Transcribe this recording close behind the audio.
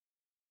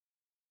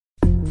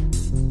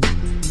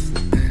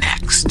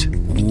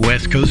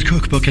West Coast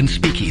Cookbook and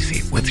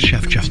Speakeasy with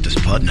Chef Justice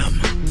Putnam.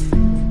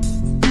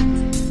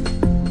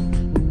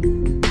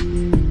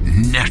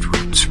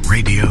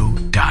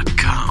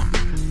 Netrootsradio.com.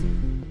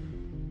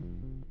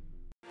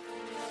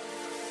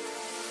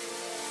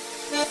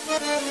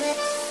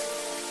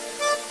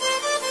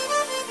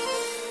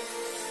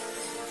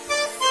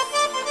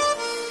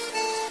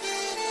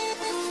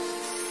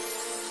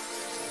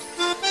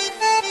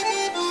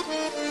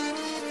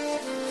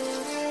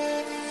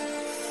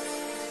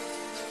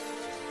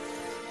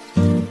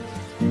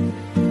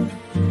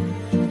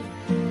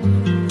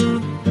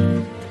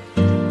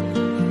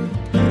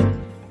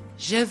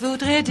 Je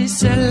voudrais du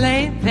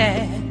soleil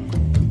vert,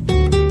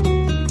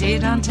 des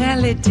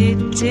dentelles et des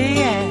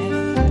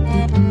théâtres,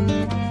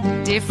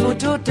 des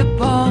photos de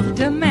bord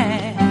de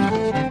mer,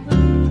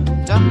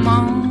 dans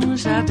mon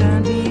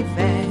jardin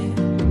d'hiver.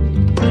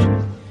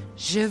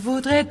 Je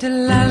voudrais de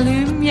la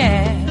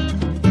lumière,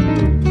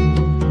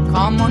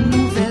 comme en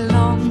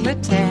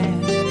Nouvelle-Angleterre.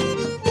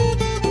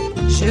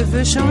 Je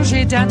veux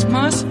changer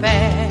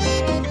d'atmosphère,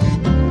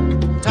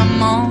 dans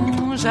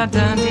mon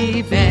jardin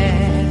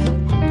d'hiver.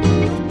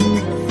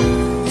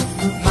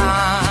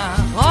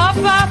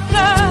 Ma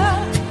fleur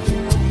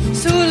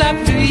sous la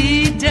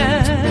pluie de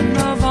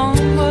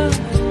novembre,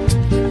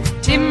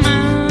 tes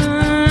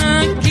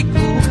mains qui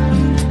courent,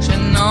 je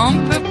n'en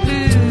peux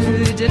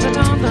plus de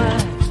t'attendre.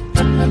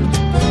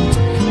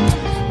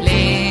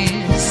 Les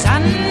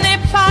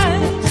années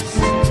passent,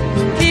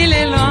 qu'il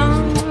est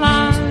loin,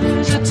 là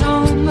je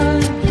tombe.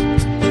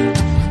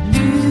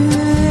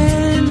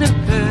 Nul ne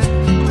peut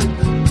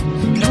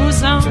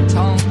nous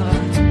entendre.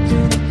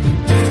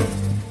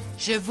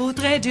 Je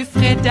voudrais du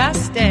Fred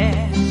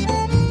Astaire,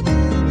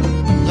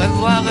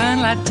 revoir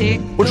un latte.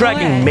 We're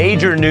tracking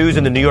major news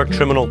in the New York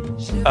criminal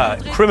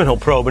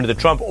probe into the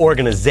Trump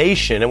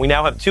organization, and we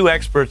now have two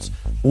experts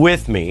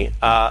with me,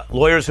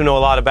 lawyers who know a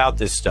lot about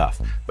this stuff.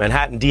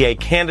 Manhattan DA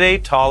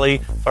candidate Talia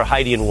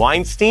Farhadian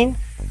Weinstein.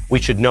 We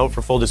should note,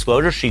 for full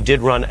disclosure, she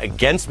did run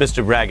against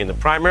Mr. Bragg in the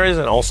primaries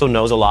and also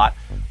knows a lot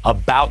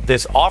about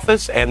this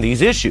office and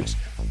these issues.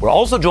 We're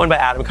also joined by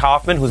Adam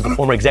Kaufman, who's the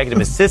former executive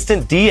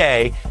assistant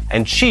DA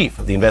and chief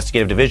of the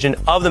investigative division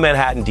of the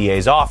Manhattan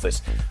DA's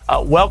office.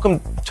 Welcome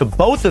to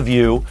both of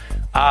you.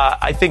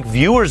 I think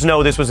viewers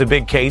know this was a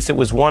big case. It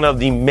was one of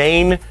the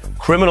main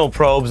criminal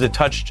probes that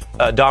touched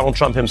Donald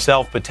Trump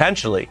himself,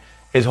 potentially.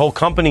 His whole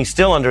company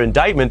still under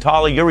indictment.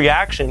 Talia, your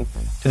reaction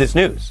to this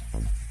news?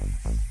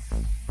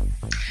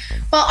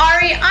 Well,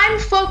 Ari, I'm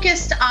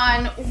focused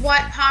on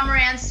what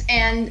Pomerantz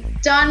and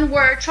Dunn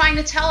were trying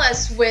to tell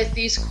us with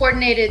these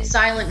coordinated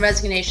silent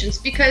resignations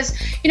because,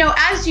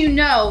 as you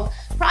know,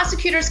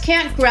 prosecutors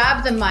can't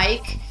grab the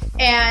mic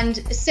and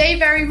say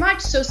very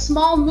much, so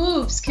small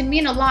moves can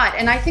mean a lot.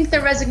 And I think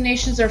their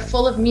resignations are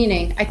full of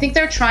meaning. I think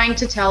they're trying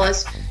to tell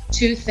us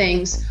two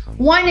things.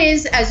 One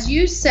is, as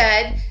you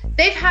said,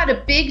 they've had a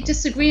big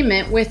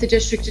disagreement with the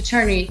district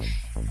attorney.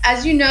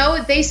 As you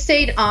know, they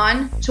stayed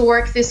on to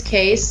work this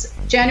case.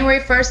 January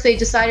 1st, they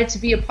decided to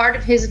be a part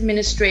of his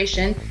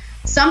administration.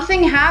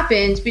 Something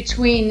happened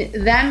between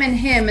them and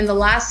him in the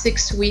last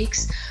 6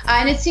 weeks,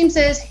 and it seems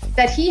as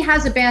that he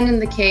has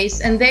abandoned the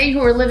case, and they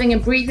who are living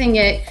and breathing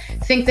it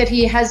think that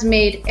he has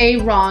made a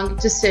wrong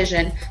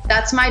decision.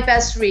 That's my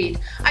best read.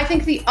 I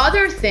think the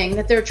other thing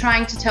that they're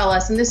trying to tell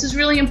us, and this is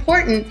really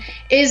important,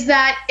 is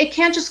that it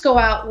can't just go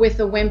out with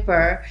a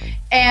whimper,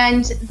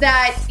 and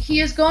that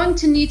he is going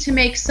to need to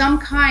make some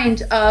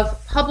kind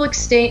of public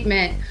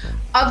statement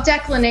of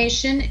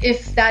declination,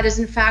 if that is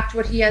in fact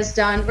what he has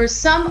done, or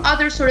some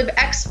other sort of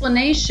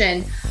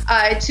explanation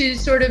to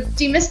sort of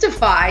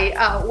demystify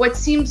what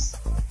seems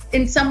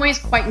in some ways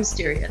quite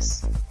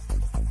mysterious.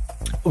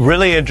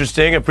 Really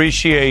interesting.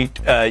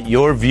 Appreciate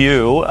your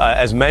view.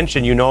 As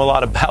mentioned, you know a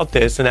lot about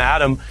this. And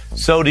Adam,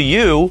 so do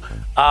you.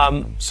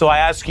 So I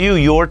ask you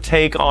your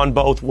take on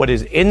both what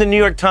is in the New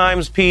York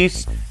Times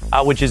piece,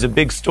 which is a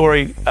big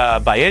story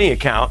by any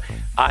account,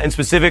 and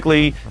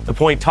specifically the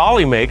point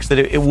Talia makes that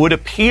it would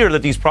appear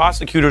that these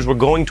prosecutors were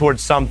going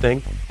towards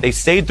something. They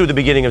stayed through the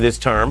beginning of this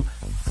term.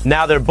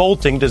 Now they're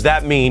bolting. Does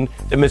that mean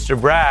that Mr.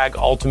 Bragg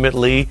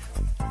ultimately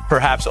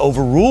perhaps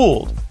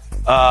overruled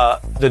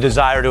the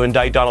desire to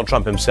indict Donald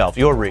Trump himself?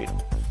 Your read.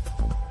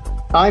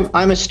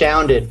 I'm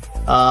astounded.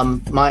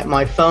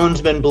 My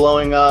phone's been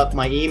blowing up.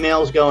 My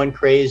email's going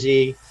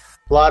crazy.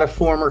 A lot of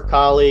former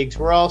colleagues.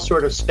 We're all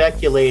sort of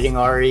speculating,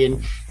 Ari,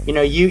 and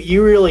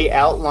you really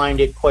outlined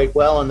it quite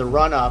well in the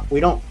run-up. We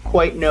don't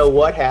quite know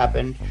what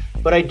happened,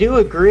 but I do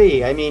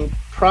agree. I mean,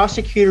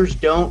 prosecutors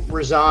don't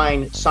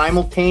resign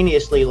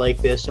simultaneously like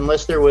this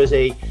unless there was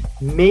a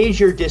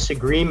major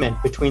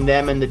disagreement between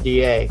them and the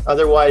DA.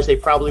 Otherwise, they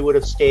probably would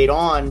have stayed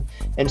on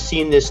and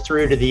seen this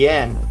through to the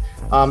end.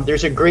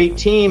 There's a great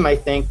team, I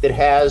think, that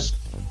has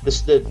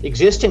the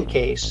existent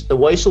case, the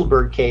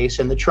Weisselberg case,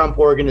 and the Trump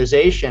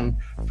organization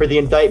for the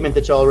indictment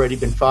that's already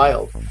been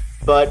filed.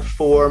 But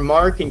for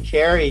Mark and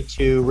Kerry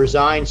to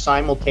resign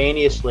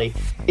simultaneously,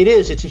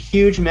 it's a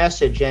huge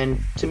message. And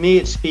to me,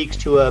 it speaks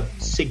to a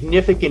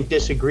significant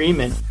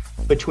disagreement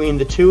between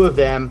the two of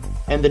them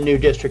and the new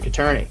district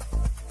attorney.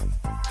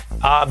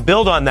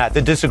 build on that.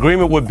 The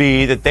disagreement would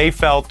be that they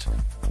felt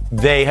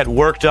they had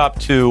worked up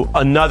to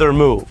another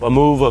move, a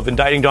move of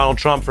indicting Donald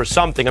Trump for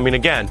something. I mean,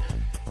 again,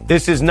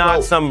 this is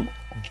not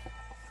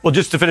well,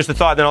 just to finish the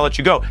thought, then I'll let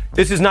you go.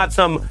 This is not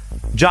some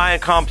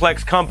giant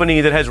complex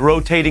company that has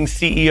rotating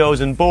CEOs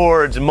and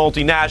boards and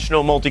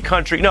multinational,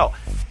 multi-country. No,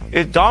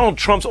 Donald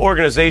Trump's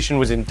organization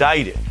was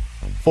indicted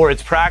for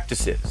its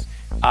practices.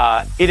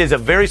 It is a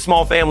very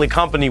small family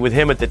company with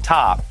him at the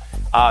top.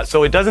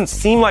 So it doesn't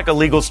seem like a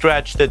legal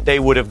stretch that they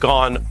would have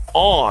gone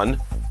on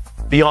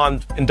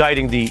beyond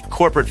indicting the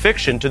corporate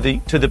fiction to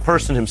the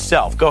person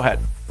himself. Go ahead.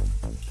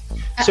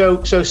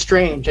 So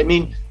strange. I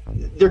mean,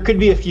 there could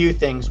be a few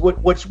things.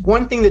 What's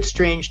one thing that's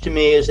strange to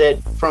me is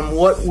that from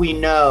what we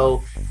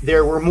know,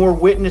 there were more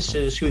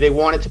witnesses who they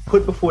wanted to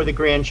put before the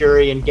grand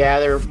jury and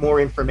gather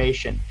more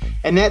information.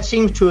 And that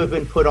seems to have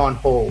been put on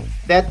hold.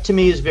 That to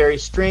me is very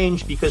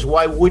strange, because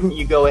why wouldn't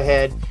you go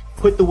ahead,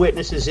 put the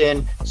witnesses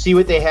in, see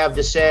what they have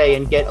to say,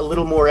 and get a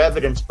little more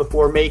evidence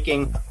before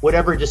making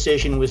whatever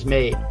decision was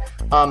made?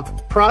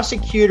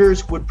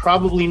 Prosecutors would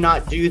probably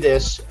not do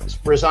this,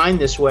 resign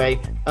this way,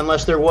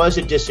 unless there was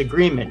a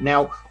disagreement.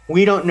 Now,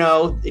 we don't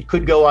know. It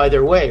could go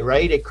either way,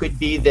 right? It could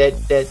be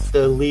that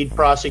the lead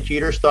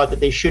prosecutors thought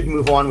that they should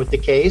move on with the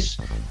case.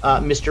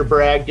 Mr.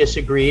 Bragg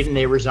disagreed and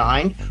they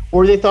resigned,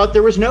 or they thought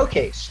there was no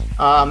case,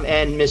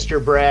 and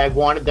Mr. Bragg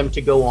wanted them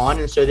to go on,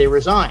 and so they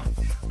resigned.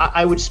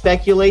 I would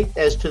speculate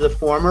as to the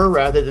former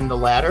rather than the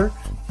latter,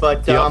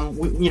 but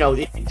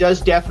it does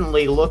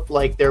definitely look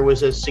like there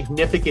was a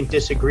significant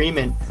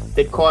disagreement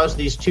that caused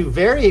these two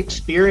very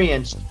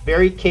experienced,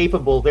 very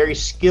capable, very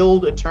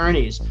skilled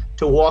attorneys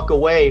to walk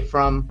away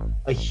from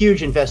a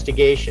huge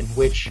investigation,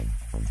 which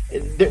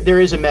there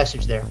is a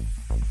message there.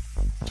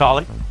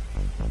 Tolly?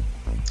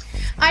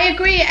 I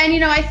agree.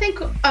 And, I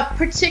think a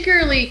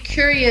particularly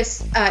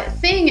curious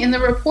thing in the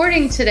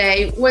reporting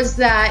today was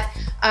that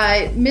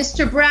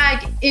Mr.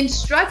 Bragg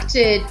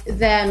instructed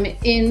them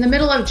in the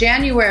middle of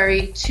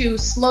January to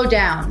slow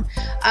down,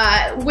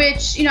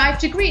 which, I have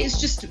to agree is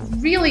just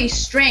really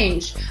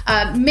strange.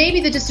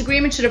 Maybe the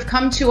disagreement should have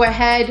come to a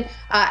head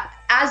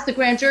as the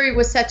grand jury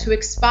was set to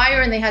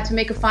expire and they had to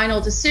make a final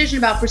decision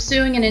about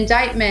pursuing an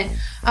indictment.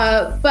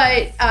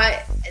 But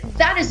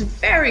that is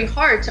very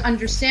hard to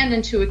understand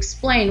and to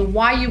explain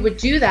why you would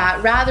do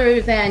that,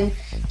 rather than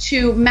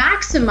to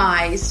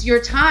maximize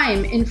your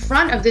time in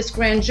front of this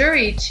grand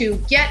jury to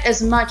get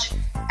as much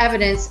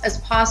evidence as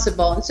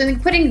possible. And so I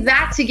think putting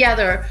that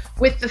together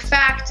with the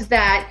fact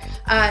that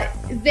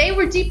they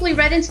were deeply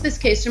read into this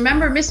case.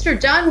 Remember, Mr.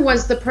 Dunn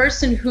was the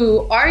person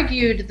who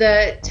argued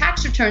the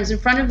tax returns in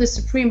front of the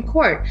Supreme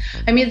Court.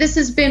 I mean, this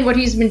has been what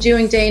he's been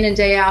doing day in and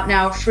day out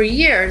now for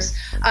years.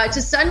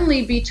 To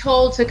suddenly be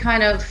told to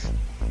kind of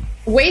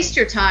waste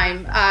your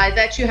time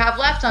that you have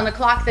left on the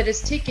clock that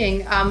is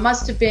ticking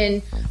must have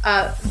been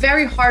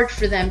very hard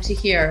for them to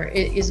hear,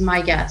 is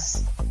my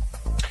guess.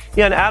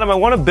 Yeah, and Adam, I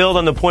want to build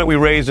on the point we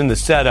raised in the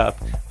setup,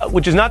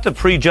 which is not to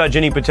prejudge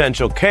any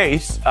potential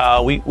case.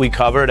 We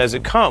cover it as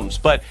it comes.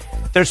 But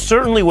there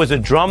certainly was a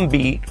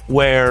drumbeat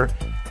where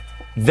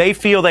they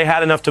feel they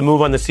had enough to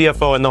move on the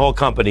CFO and the whole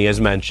company,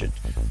 as mentioned.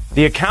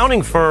 The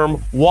accounting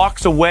firm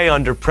walks away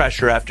under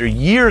pressure after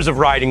years of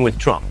riding with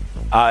Trump.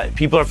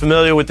 People are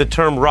familiar with the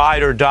term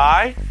ride or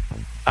die.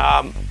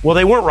 Well,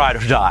 they weren't ride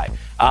or die.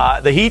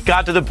 The heat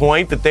got to the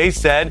point that they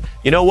said,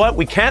 you know what,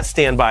 we can't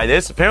stand by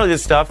this. Apparently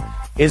this stuff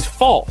is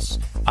false.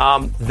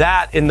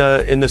 That in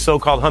the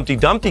so-called Humpty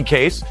Dumpty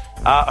case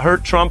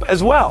hurt Trump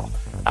as well.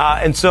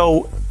 And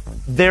so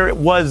there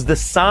was the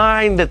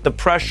sign that the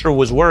pressure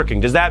was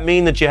working. Does that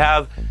mean that you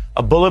have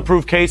a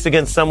bulletproof case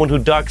against someone who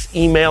ducks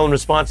email and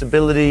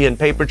responsibility and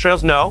paper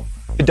trails? No,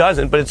 it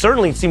doesn't, but it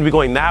certainly seemed to be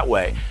going that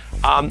way.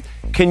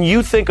 Can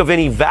you think of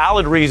any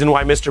valid reason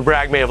why Mr.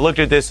 Bragg may have looked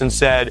at this and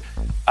said,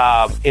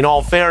 in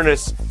all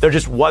fairness, there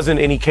just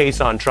wasn't any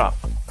case on Trump?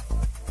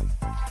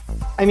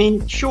 I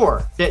mean,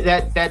 sure.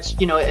 That's,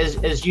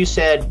 as you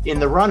said in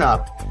the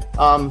run-up,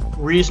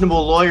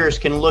 reasonable lawyers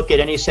can look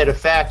at any set of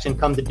facts and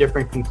come to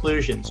different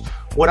conclusions.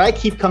 What I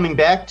keep coming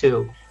back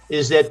to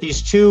is that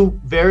these two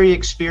very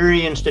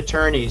experienced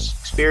attorneys,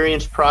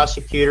 experienced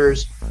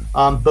prosecutors,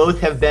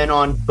 both have been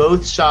on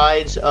both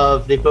sides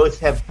they both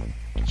have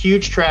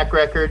huge track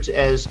records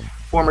as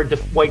former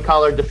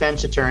white-collar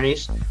defense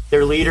attorneys.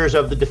 They're leaders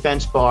of the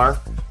defense bar.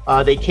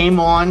 They came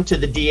on to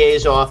the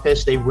DA's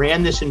office. They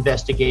ran this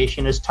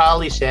investigation. As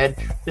Tolly said,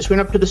 this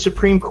went up to the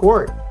Supreme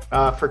Court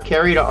for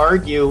Kerry to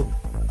argue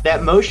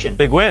that motion.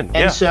 Big win.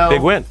 And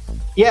big win.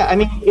 Yeah, I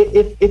mean,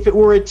 if it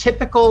were a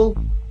typical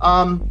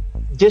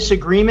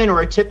disagreement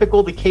or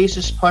the case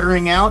is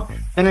sputtering out,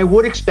 then I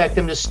would expect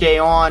them to stay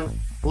on,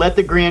 let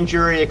the grand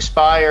jury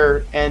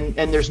expire, and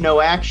there's no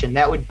action.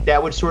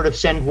 That would sort of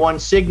send one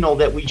signal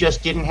that we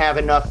just didn't have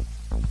enough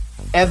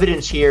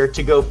evidence here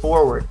to go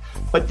forward.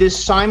 But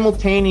this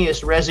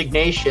simultaneous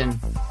resignation,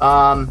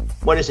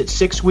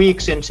 6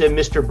 weeks into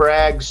Mr.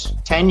 Bragg's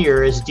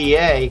tenure as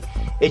DA,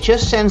 it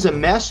just sends a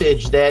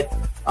message that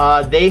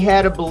they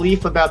had a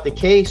belief about the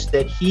case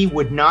that he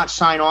would not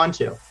sign on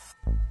to.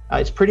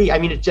 It's pretty. I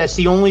mean, that's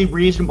the only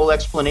reasonable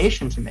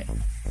explanation to me.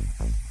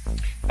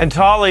 And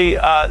Tolly,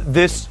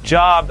 this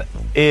job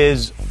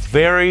is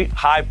very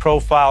high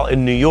profile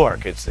in New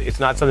York. It's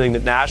not something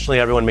that nationally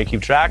everyone may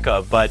keep track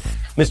of, but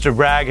Mr.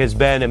 Bragg has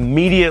been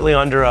immediately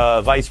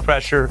under vice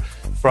pressure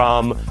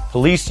from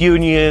police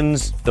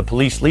unions, the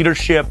police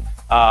leadership,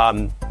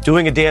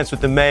 doing a dance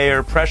with the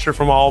mayor, pressure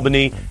from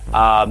Albany.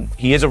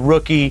 He is a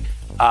rookie.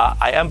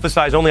 I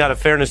emphasize, only out of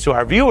fairness to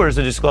our viewers,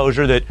 the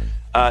disclosure that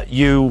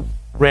you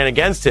ran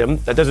against him.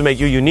 That doesn't make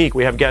you unique.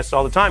 We have guests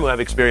all the time who have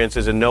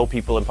experiences and know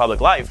people in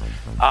public life.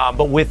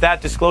 But with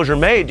that disclosure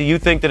made, do you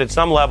think that at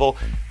some level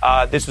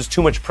this was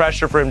too much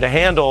pressure for him to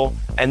handle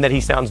and that he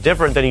sounds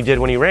different than he did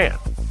when he ran?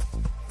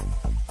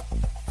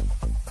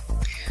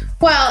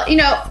 Well,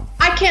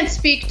 I can't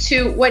speak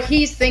to what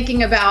he's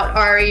thinking about,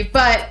 Ari,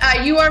 but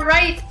you are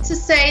right to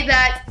say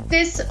that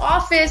this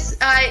office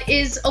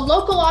is a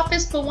local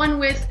office, but one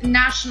with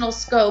national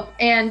scope.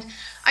 And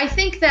I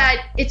think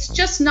that it's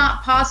just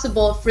not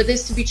possible for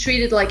this to be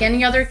treated like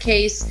any other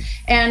case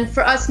and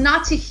for us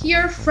not to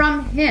hear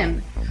from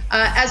him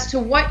as to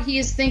what he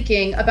is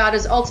thinking about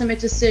his ultimate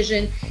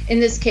decision in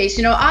this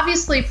case.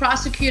 Obviously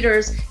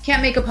prosecutors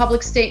can't make a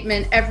public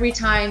statement every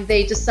time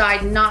they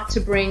decide not to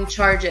bring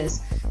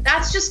charges.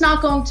 That's just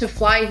not going to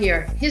fly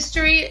here.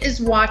 History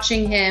is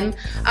watching him,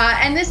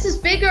 and this is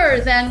bigger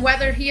than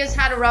whether he has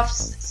had a rough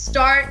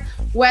start,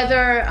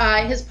 whether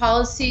his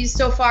policies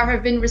so far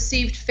have been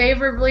received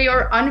favorably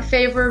or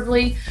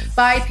unfavorably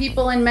by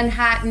people in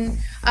Manhattan.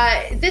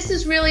 This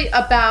is really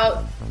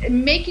about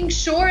making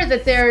sure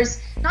that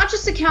there's not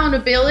just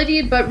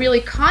accountability, but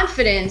really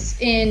confidence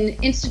in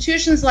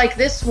institutions like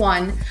this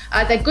one,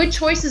 that good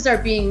choices are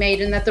being made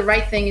and that the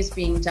right thing is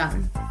being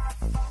done.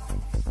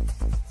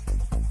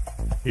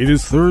 It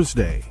is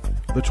Thursday,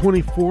 the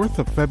 24th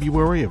of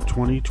February of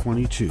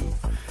 2022,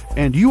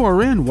 and you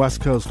are in West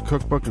Coast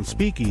Cookbook and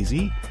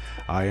Speakeasy.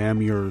 I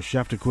am your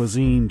chef de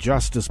cuisine,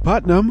 Justice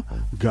Putnam.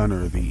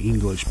 Gunner, the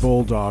English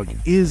Bulldog,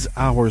 is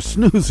our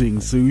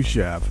snoozing sous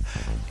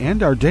chef.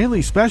 And our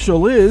daily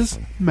special is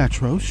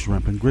Metro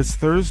Shrimp and Grits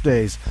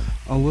Thursdays.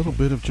 A little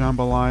bit of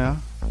jambalaya,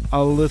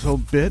 a little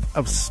bit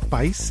of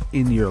spice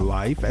in your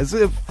life, as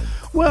if,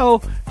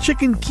 well,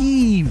 chicken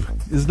Kiev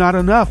is not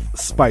enough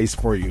spice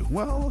for you.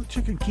 Well,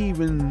 chicken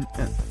Kiev in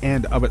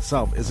and of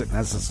itself isn't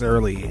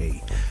necessarily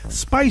a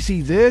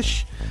spicy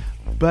dish,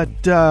 but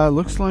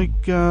looks like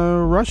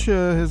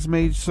Russia has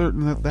made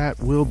certain that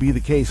will be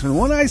the case. And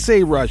when I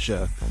say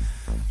Russia,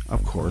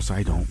 of course,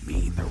 I don't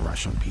mean the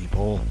Russian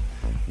people.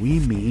 We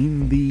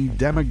mean the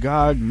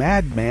demagogue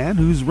madman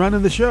who's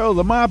running the show,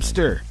 the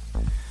mobster,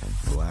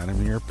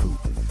 Vladimir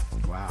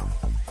Putin. Wow.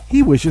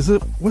 He wishes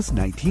it was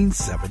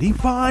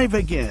 1975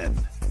 again.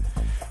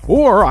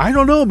 Or, I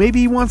don't know, maybe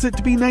he wants it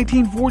to be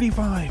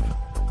 1945.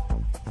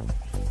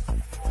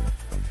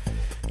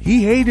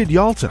 He hated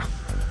Yalta.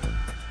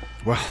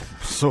 Well,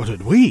 so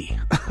did we.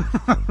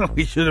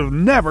 We should have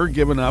never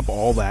given up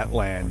all that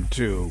land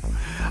to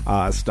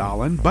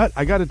Stalin. But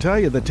I got to tell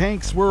you, the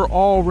tanks were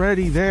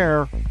already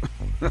there.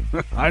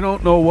 I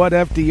don't know what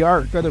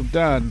FDR could have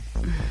done.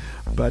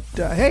 But,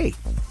 hey,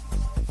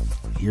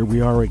 here we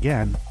are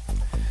again.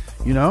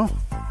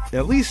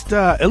 At least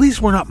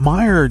we're not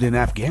mired in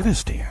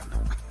Afghanistan.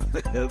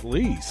 At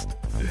least.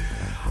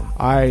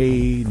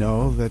 I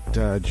know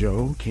that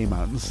Joe came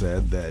out and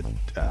said that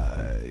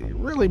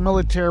really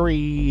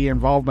military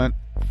involvement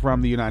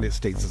from the United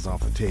States is off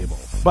the table.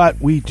 But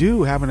we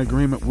do have an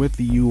agreement with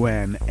the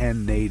UN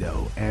and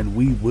NATO, and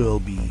we will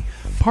be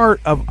part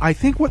of, I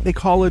think what they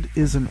call it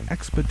is an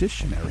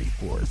expeditionary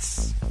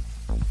force.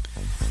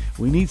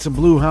 We need some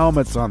blue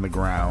helmets on the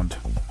ground.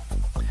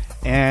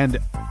 And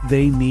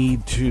they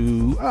need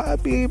to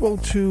be able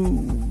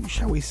to,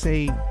 shall we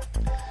say,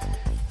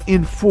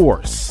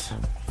 enforce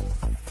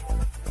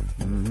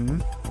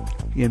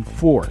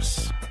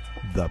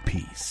the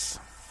peace.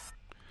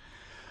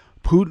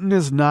 Putin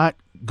is not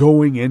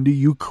going into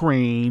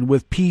Ukraine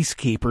with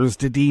peacekeepers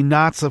to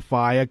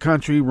denazify a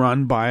country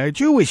run by a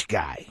Jewish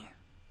guy.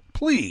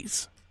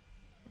 Please.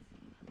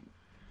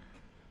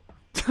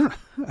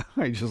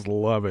 I just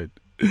love it.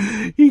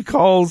 He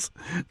calls,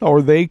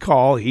 or they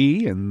call,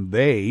 he and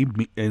they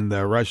in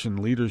the Russian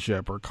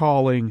leadership are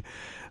calling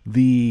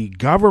the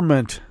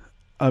government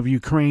of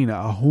Ukraine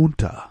a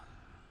junta,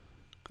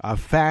 a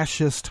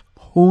fascist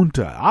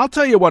junta. I'll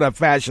tell you what a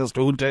fascist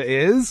junta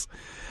is.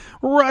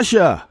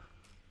 Russia.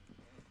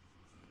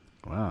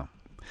 Wow.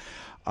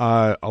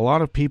 A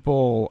lot of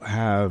people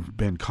have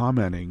been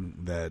commenting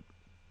that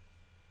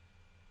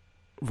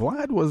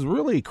Vlad was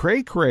really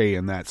cray-cray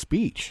in that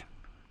speech,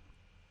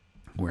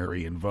 where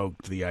he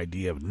invoked the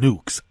idea of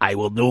nukes. I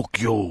will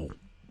nuke you.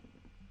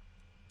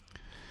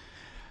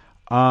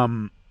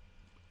 I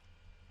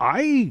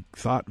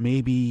thought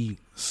maybe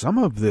some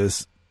of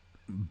this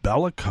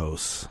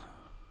bellicose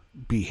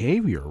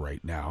behavior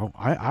right now,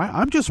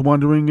 I'm just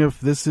wondering if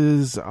this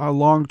is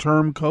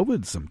long-term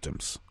COVID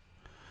symptoms.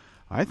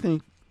 I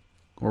think,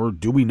 or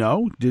do we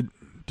know? Didn't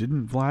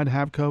Vlad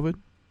have COVID?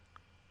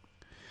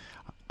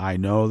 I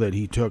know that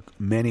he took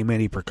many,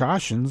 many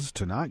precautions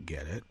to not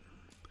get it.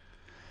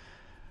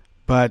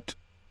 But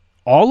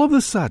all of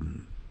a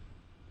sudden,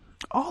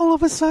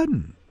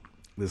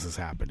 this is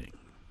happening.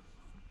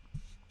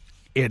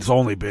 It's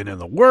only been in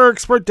the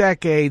works for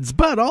decades,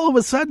 but all of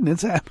a sudden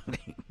it's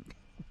happening.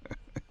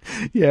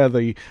 Yeah,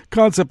 the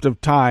concept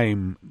of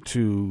time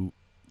to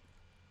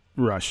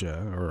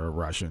Russia or a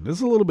Russian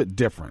is a little bit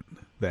different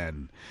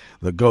than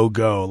the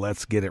go,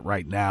 let's get it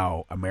right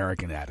now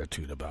American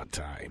attitude about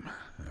time.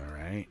 All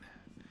right?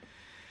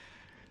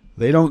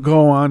 They don't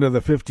go on to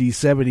the 50,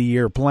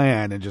 70-year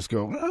plan and just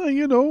go,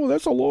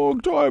 that's a long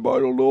time. I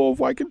don't know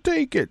if I can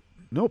take it.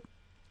 Nope.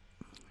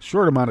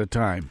 Short amount of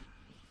time.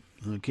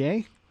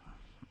 Okay?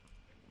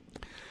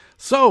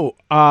 So,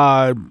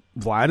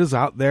 Vlad is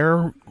out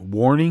there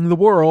warning the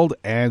world,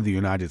 and the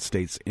United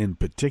States in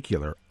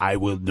particular, I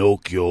will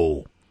nuke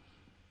you.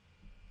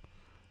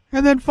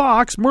 And then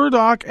Fox,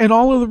 Murdoch, and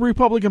all of the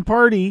Republican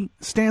Party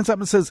stands up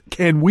and says,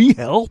 can we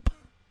help?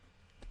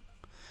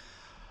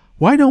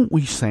 Why don't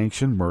we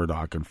sanction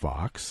Murdoch and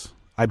Fox?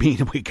 I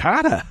mean, we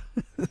gotta.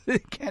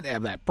 Can't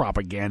have that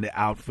propaganda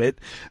outfit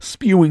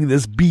spewing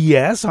this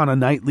BS on a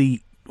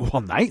nightly,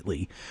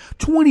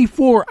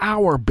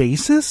 24-hour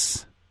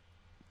basis.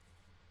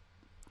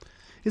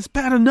 It's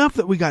bad enough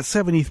that we got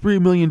 73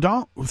 million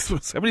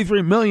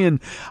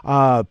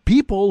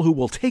people who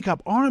will take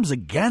up arms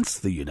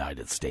against the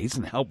United States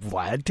and help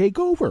Vlad take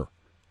over.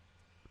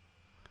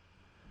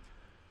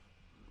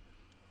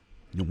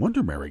 No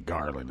wonder Mary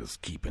Garland is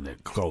keeping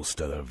it close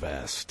to the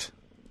vest.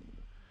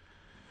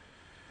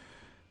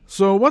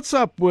 So what's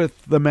up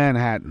with the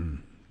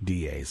Manhattan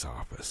DA's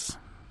office?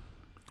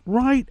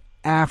 Right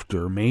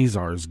after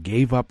Mazars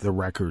gave up the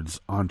records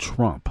on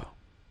Trump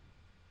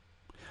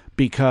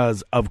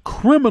because of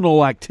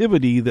criminal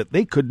activity that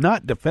they could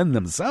not defend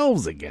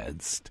themselves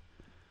against.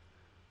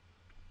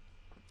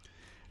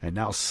 And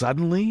now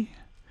suddenly,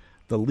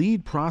 the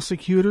lead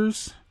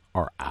prosecutors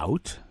are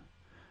out.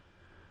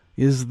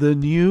 Is the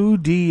new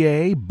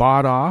DA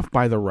bought off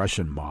by the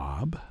Russian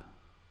mob?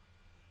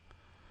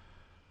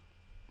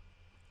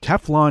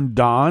 Teflon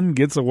Don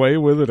gets away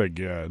with it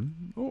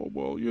again. Oh,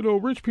 well,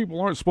 rich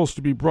people aren't supposed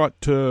to be brought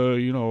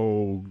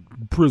to,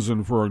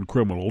 prison for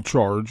criminal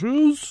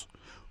charges.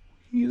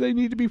 They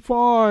need to be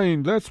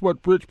fined. That's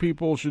what rich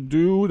people should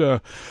do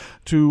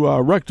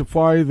to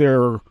rectify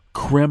their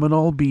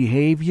criminal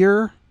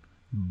behavior.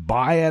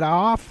 Buy it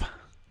off,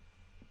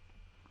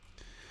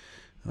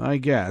 I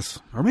guess.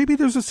 Or maybe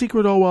there's a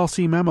secret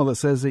OLC memo that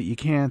says that you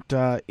can't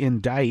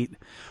indict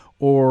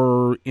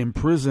or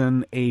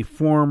imprison a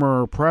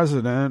former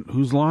president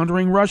who's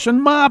laundering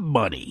Russian mob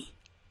money.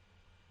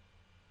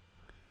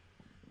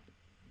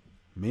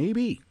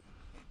 Maybe.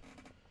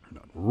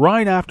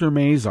 Right after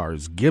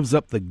Mazars gives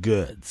up the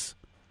goods,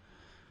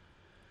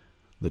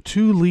 the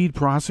two lead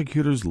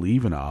prosecutors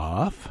leaving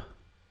off.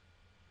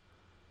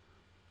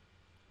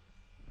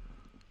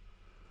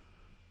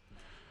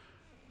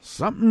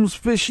 Something's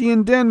fishy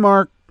in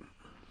Denmark.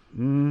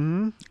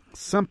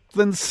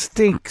 Something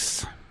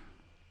stinks.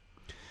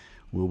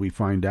 Will we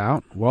find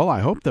out? Well, I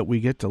hope that we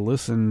get to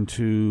listen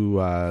to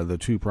the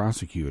two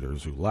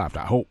prosecutors who left.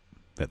 I hope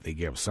that they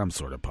give some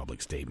sort of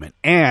public statement.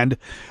 And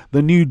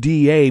the new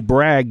DA,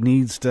 Bragg,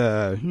 needs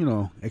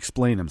to,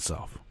 explain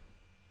himself.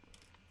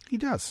 He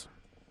does.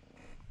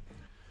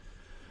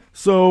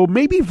 So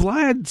maybe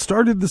Vlad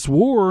started this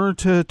war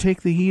to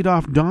take the heat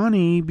off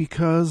Donnie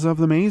because of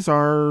the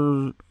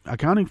Mazar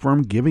accounting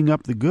firm giving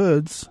up the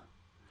goods.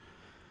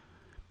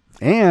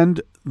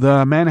 And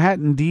the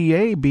Manhattan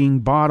DA being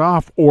bought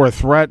off or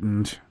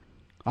threatened.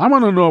 I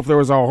want to know if there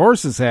was a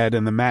horse's head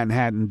in the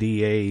Manhattan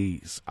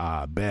DA's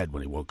bed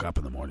when he woke up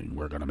in the morning.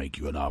 We're going to make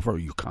you an offer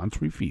you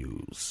can't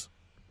refuse.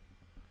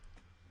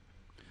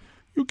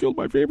 You killed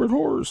my favorite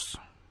horse.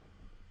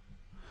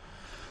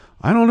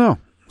 I don't know.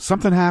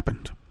 Something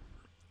happened.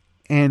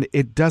 And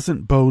it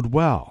doesn't bode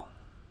well.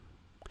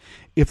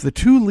 If the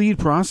two lead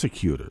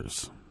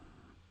prosecutors...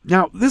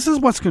 Now, this is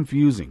what's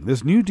confusing.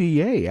 This new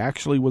DA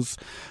actually was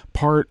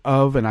part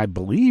of, and I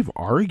believe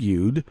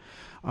argued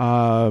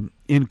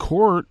in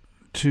court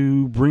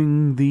to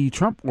bring the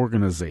Trump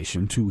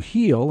organization to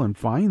heel and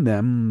fine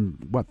them,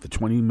 the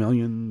 $20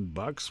 million?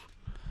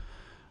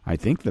 I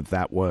think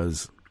that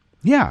was,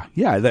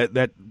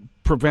 that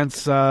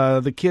prevents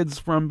the kids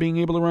from being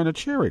able to run a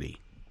charity.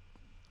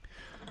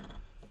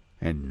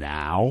 And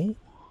now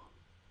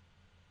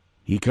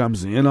he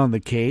comes in on the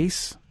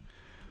case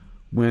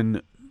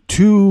when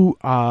two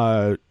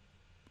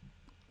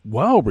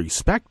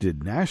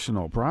well-respected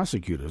national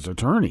prosecutors,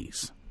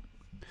 attorneys,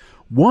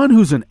 one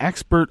who's an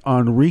expert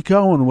on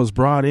RICO and was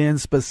brought in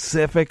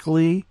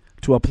specifically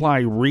to apply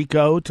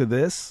RICO to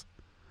this,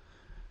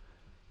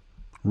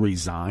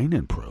 resign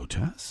and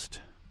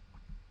protest?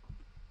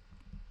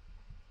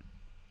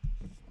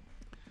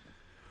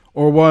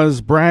 Or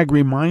was Bragg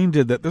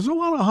reminded that there's a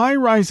lot of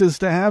high-rises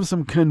to have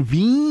some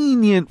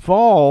convenient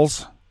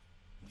falls?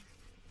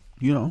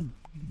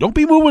 Don't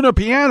be moving a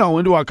piano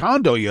into a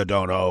condo you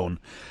don't own.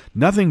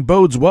 Nothing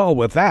bodes well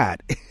with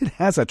that. It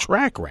has a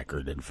track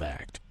record, in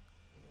fact.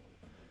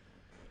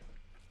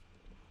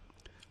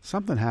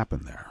 Something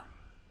happened there.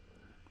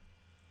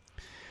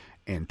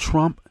 And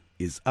Trump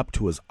is up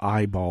to his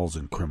eyeballs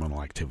in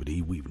criminal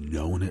activity. We've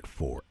known it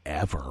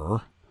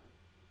forever.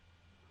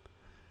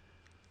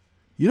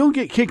 You don't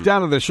get kicked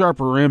out of the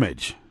Sharper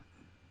Image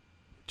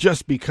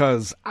just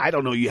because, I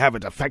don't know, you have a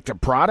defective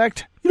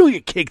product. You don't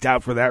get kicked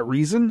out for that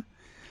reason.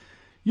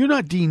 You're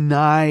not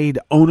denied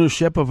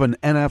ownership of an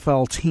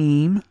NFL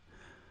team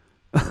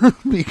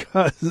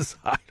because,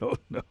 I don't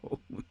know.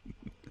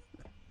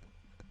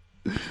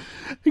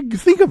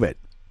 Think of it.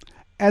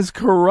 As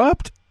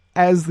corrupt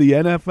as the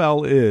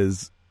NFL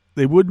is,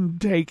 they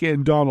wouldn't take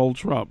in Donald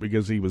Trump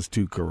because he was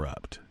too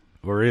corrupt,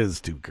 or is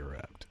too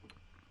corrupt.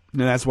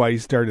 And that's why he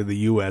started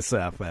the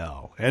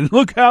USFL. And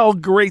look how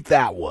great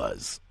that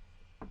was.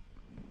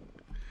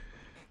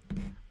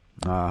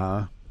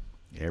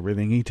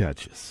 Everything he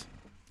touches.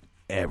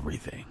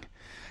 Everything.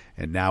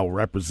 And now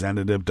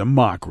representative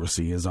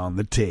democracy is on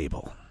the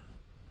table.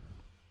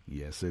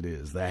 Yes, it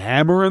is. The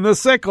hammer and the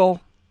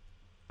sickle.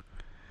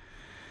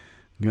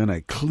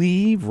 Gonna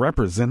cleave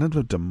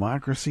representative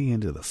democracy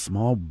into the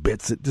small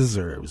bits it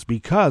deserves,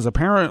 because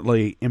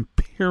apparently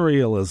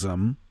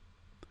imperialism,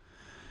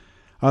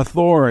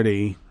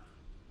 authority,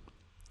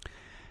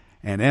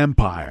 and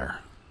empire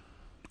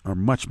are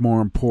much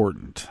more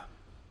important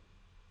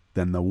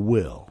than the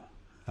will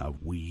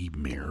of we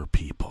mere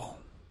people.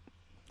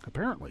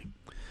 Apparently.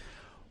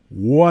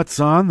 What's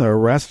on the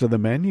rest of the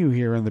menu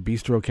here in the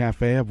Bistro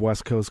Cafe of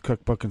West Coast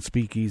Cookbook and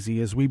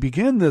Speakeasy as we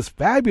begin this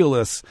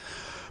fabulous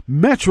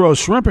Metro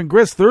Shrimp and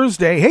Grits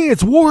Thursday? Hey,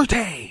 it's War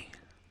Day!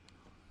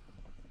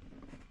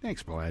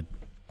 Thanks, Vlad.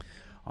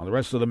 On the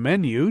rest of the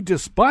menu,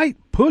 despite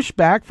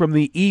pushback from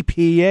the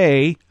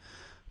EPA,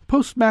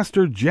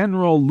 Postmaster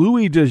General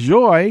Louis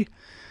DeJoy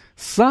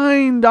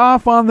signed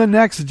off on the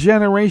next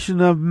generation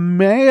of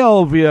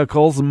mail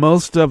vehicles,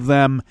 most of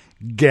them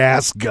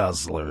gas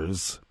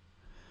guzzlers.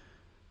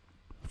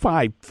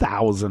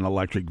 5,000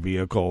 electric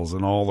vehicles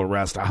and all the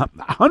rest.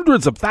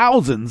 Hundreds of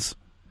thousands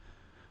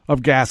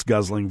of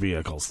gas-guzzling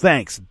vehicles.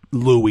 Thanks,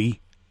 Louis.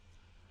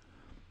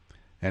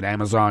 An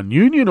Amazon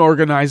union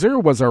organizer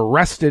was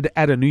arrested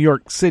at a New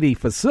York City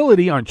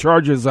facility on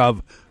charges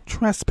of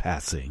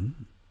trespassing.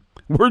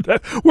 We're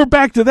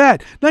back to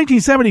that.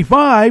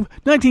 1975,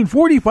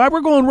 1945,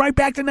 we're going right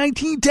back to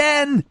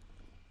 1910.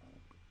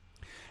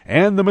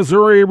 And the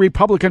Missouri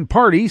Republican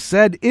Party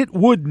said it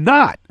would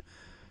not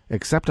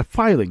accept a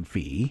filing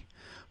fee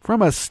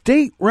from a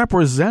state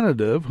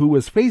representative who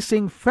was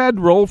facing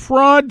federal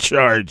fraud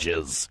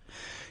charges.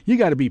 You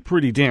got to be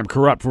pretty damn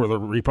corrupt for the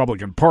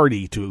Republican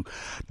Party to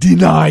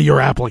deny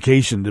your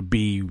application to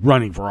be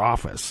running for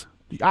office.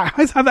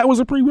 I thought that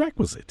was a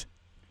prerequisite.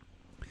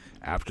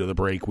 After the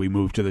break, we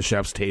move to the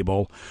chef's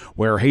table,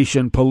 where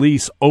Haitian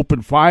police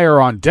opened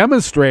fire on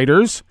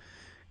demonstrators,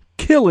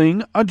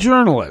 killing a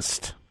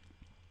journalist.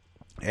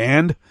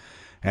 And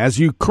as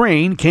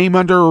Ukraine came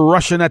under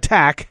Russian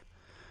attack,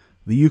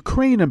 the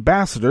Ukraine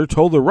ambassador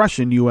told the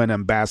Russian UN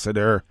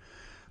ambassador,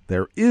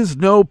 "There is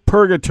no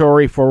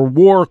purgatory for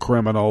war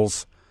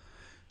criminals.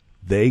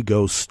 They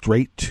go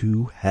straight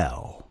to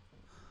hell."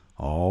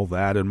 All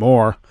that and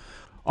more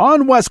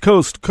on West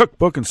Coast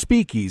Cookbook and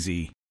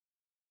Speakeasy.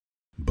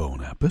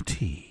 Bon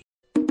appetit.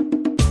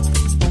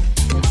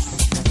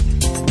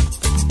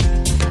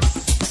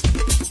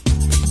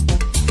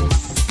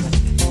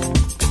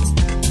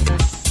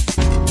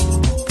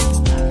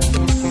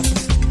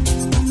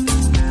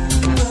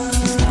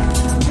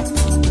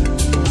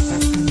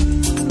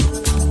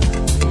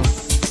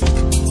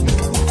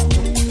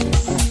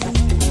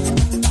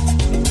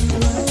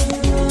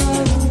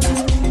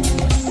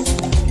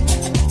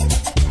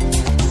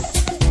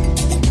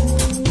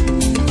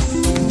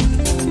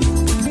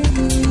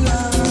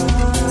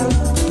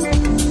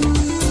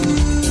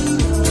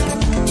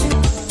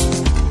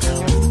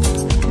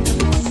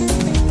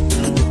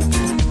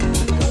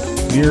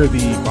 Near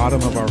the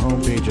bottom of our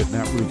homepage at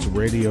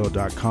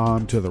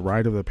netrootsradio.com, to the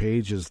right of the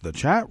page is the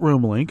chat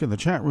room link, and the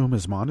chat room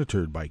is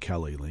monitored by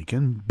Kelly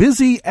Lincoln.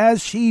 Busy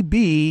as she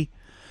be,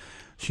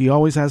 she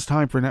always has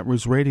time for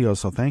Netroots Radio,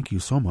 so thank you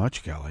so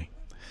much, Kelly.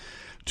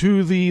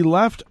 To the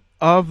left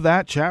of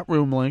that chat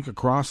room link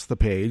across the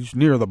page,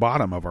 near the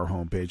bottom of our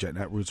homepage at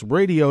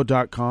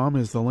netrootsradio.com,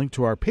 is the link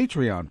to our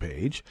Patreon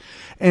page.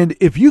 And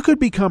if you could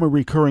become a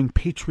recurring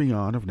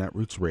Patreon of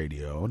Netroots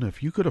Radio, and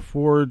if you could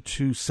afford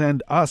to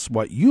send us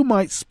what you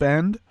might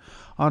spend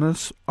on an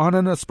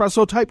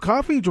espresso-type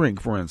coffee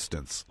drink, for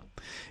instance,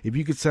 if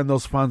you could send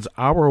those funds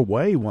our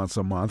way once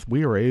a month,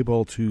 we are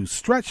able to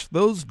stretch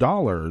those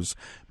dollars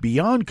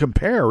beyond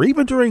compare,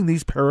 even during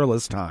these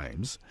perilous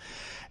times.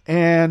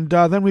 And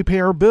then we pay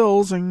our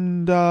bills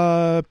and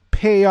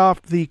pay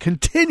off the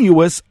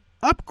continuous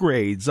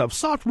upgrades of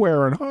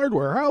software and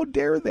hardware. How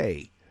dare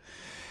they?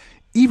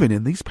 Even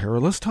in these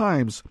perilous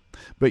times.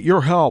 But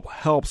your help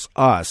helps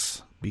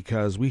us,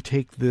 because we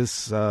take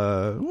this,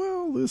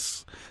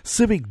 this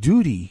civic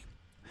duty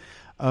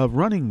of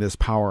running this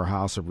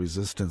powerhouse of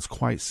resistance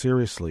quite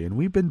seriously. And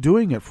we've been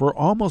doing it for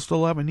almost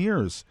 11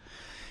 years.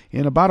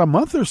 In about a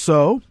month or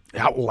so,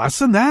 less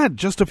than that,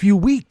 just a few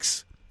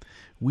weeks,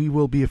 we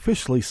will be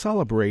officially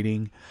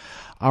celebrating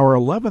our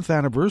 11th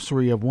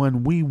anniversary of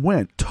when we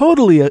went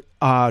totally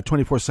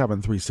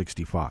 24/7,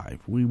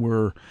 365. We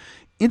were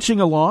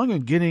inching along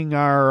and getting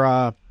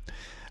our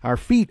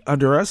feet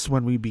under us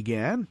when we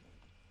began,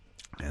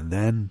 and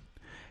then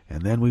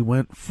we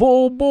went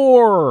full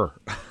bore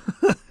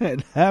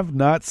and have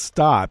not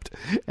stopped.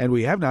 And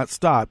we have not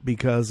stopped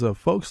because of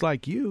folks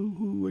like you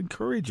who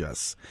encourage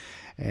us,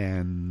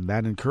 and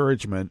that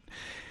encouragement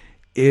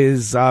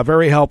is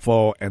very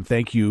helpful, and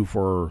thank you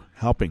for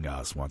helping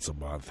us once a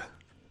month.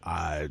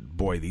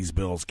 Boy, these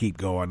bills keep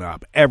going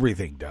up.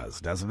 Everything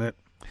does, doesn't it?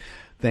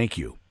 Thank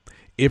you.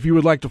 If you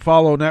would like to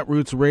follow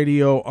Netroots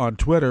Radio on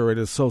Twitter, it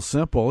is so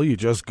simple. You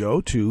just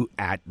go to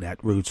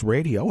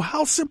 @NetrootsRadio.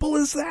 How simple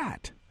is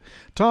that?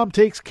 Tom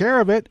takes care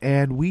of it,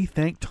 and we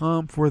thank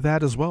Tom for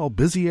that as well.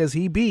 Busy as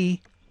he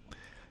be,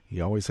 he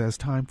always has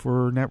time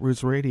for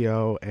Netroots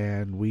Radio,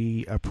 and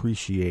we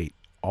appreciate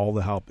all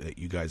the help that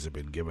you guys have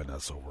been giving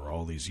us over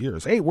all these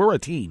years. Hey, we're a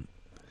team.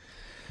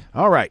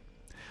 All right.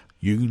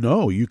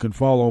 You can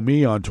follow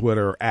me on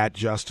Twitter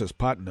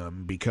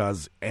 @JusticePutnam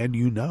because,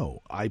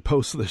 I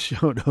post the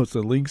show notes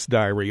and links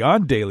diary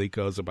on Daily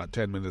Kos about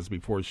 10 minutes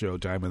before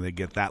showtime, and they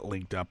get that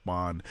linked up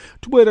on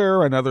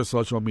Twitter and other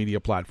social media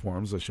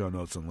platforms. The show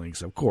notes and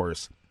links, of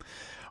course,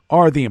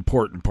 are the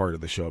important part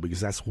of the show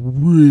because that's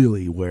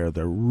really where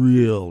the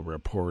real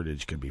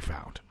reportage can be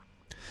found.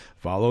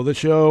 Follow the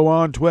show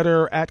on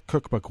Twitter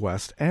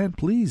 @CookbookWest, and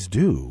please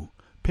do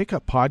pick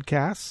up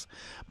podcasts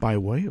by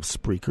way of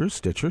Spreaker,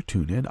 Stitcher,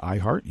 TuneIn,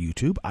 iHeart,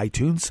 YouTube,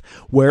 iTunes,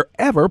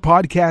 wherever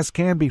podcasts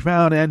can be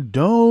found. And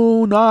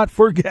do not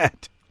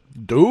forget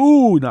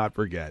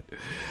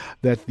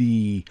that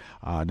the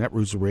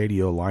Netroots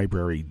Radio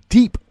Library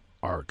Deep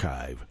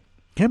Archive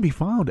can be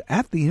found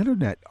at the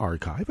Internet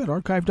Archive at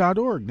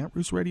archive.org,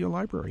 Netroots Radio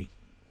Library.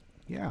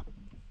 Yeah.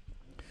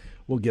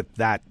 We'll get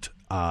that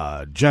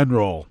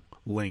general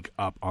link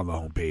up on the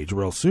homepage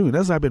real soon,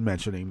 as I've been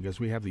mentioning, because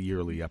we have the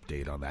yearly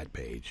update on that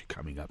page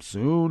coming up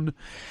soon.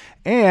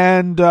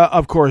 And,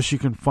 of course, you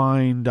can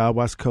find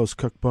West Coast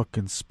Cookbook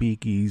and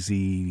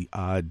Speakeasy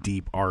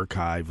Deep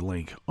Archive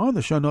link on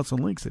the show notes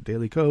and links at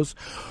Daily Kos.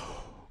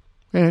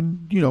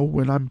 And,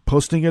 when I'm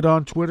posting it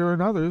on Twitter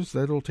and others,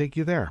 that'll take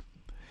you there.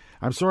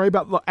 I'm sorry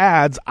about the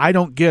ads. I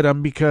don't get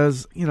them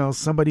because,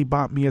 somebody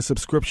bought me a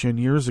subscription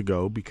years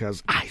ago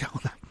because I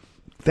don't.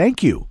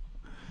 Thank you.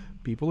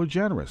 People are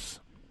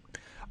generous.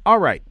 All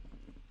right,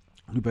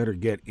 we better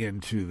get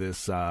into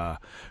this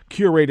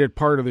curated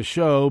part of the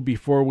show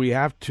before we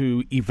have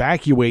to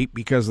evacuate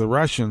because the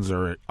Russians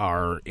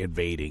are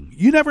invading.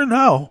 You never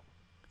know.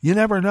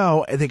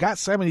 They got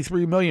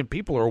 73 million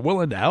people who are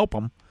willing to help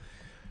them.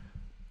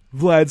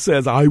 Vlad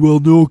says, I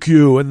will nuke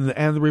you, and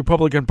the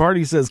Republican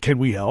Party says, can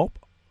we help?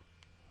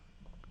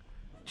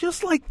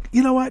 Just like,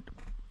 you know what?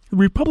 The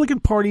Republican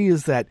Party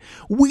is that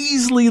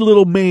Weasley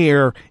little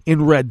mayor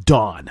in Red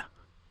Dawn.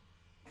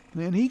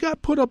 And he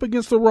got put up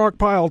against the rock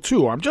pile,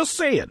 too. I'm just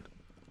saying.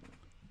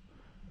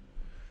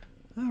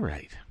 All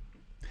right.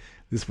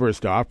 This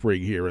first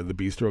offering here in the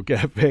Bistro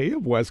Cafe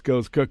of West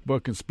Coast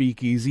Cookbook and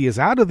Speakeasy is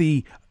out of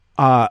the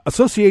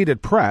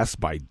Associated Press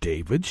by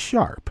David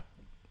Sharp.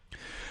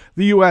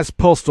 The U.S.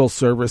 Postal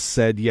Service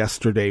said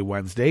yesterday,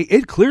 Wednesday,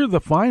 it cleared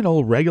the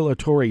final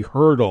regulatory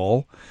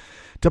hurdle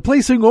to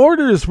placing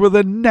orders for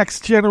the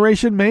next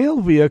generation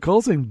mail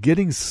vehicles and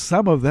getting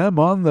some of them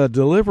on the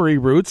delivery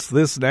routes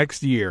this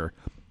next year,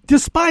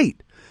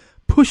 despite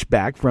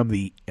pushback from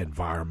the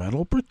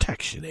Environmental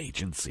Protection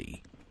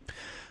Agency.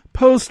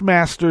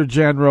 Postmaster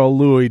General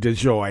Louis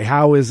DeJoy,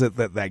 how is it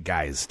that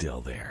guy is still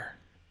there?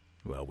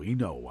 Well, we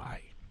know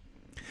why.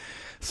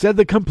 Said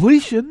the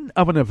completion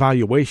of an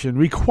evaluation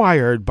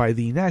required by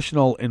the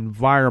National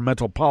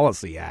Environmental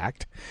Policy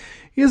Act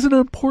is an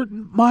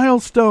important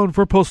milestone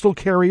for postal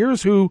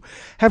carriers who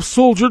have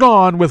soldiered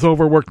on with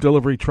overworked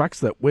delivery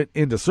trucks that went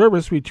into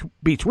service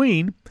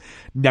between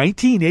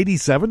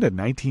 1987 and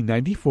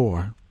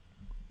 1994.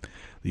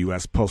 The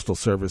U.S. Postal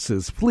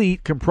Service's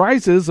fleet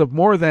comprises of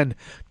more than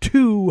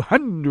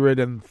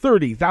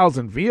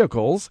 230,000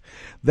 vehicles.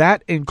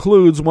 That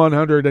includes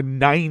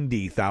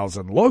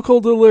 190,000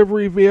 local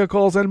delivery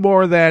vehicles, and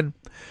more than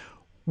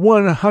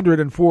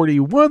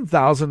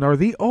 141,000 are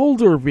the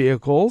older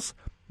vehicles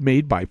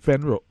made by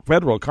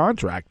federal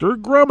contractor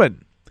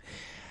Grumman.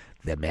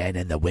 The men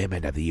and the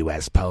women of the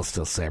U.S.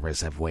 Postal Service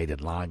have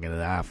waited long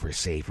enough for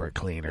safer,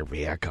 cleaner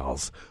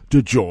vehicles,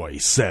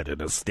 DeJoy said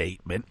in a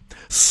statement,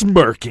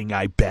 smirking,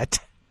 I bet.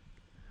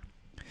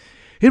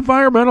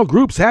 Environmental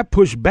groups have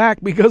pushed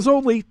back because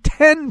only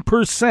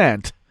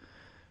 10%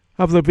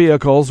 of the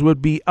vehicles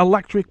would be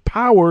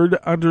electric-powered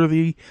under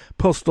the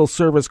Postal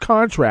Service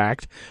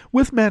contract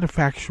with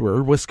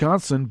manufacturer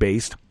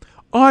Wisconsin-based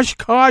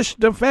Oshkosh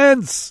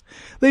Defense.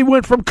 They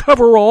went from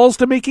coveralls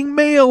to making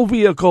mail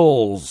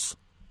vehicles.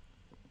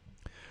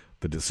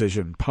 The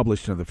decision,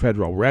 published in the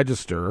Federal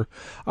Register,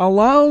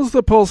 allows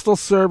the Postal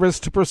Service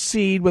to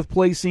proceed with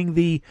placing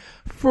the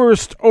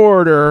first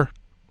order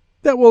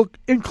that will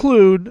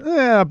include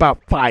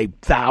about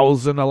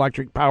 5,000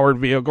 electric-powered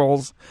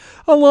vehicles,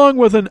 along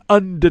with an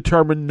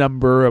undetermined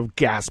number of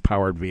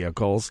gas-powered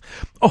vehicles.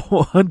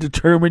 Oh,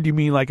 undetermined, you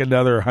mean like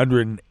another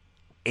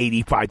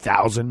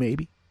 185,000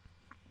 maybe?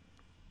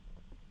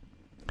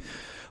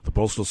 The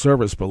Postal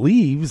Service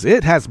believes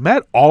it has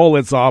met all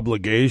its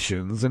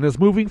obligations and is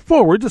moving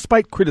forward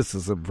despite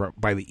criticism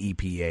by the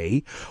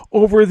EPA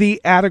over the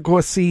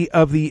adequacy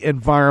of the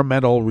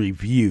environmental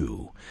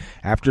review.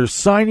 After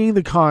signing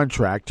the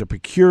contract to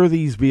procure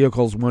these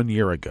vehicles 1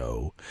 year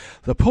ago,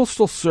 the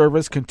Postal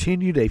Service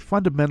continued a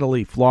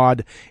fundamentally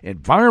flawed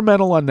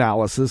environmental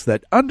analysis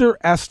that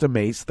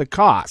underestimates the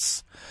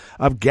costs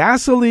of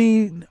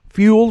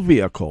gasoline-fueled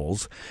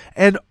vehicles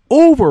and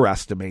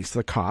overestimates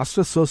the costs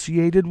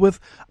associated with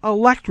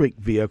electric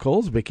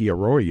vehicles, Vicky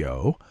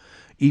Arroyo,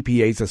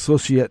 EPA's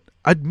Associate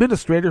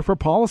Administrator for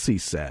Policy,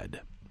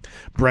 said.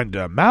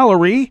 Brenda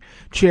Mallory,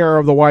 chair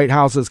of the White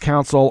House's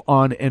Council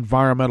on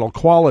Environmental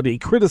Quality,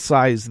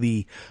 criticized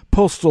the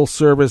Postal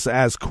Service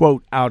as,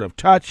 quote, out of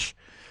touch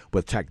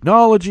with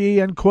technology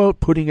and,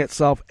 quote, putting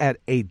itself at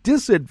a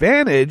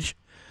disadvantage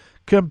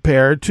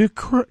compared to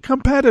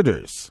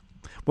competitors.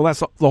 Well,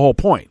 that's the whole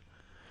point.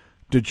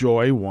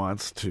 DeJoy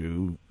wants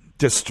to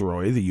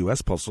destroy the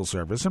U.S. Postal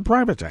Service and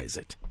privatize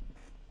it.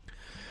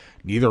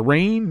 Neither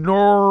rain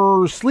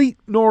nor sleet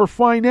nor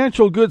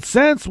financial good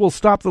sense will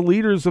stop the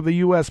leaders of the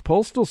U.S.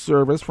 Postal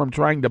Service from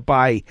trying to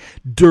buy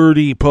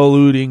dirty,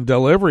 polluting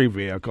delivery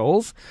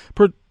vehicles.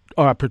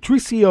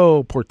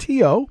 Patricio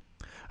Portillo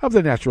of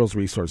the Natural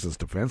Resources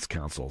Defense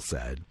Council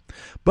said.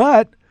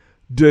 But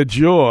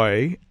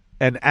DeJoy,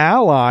 an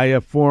ally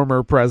of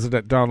former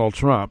President Donald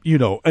Trump,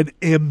 an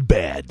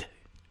embed,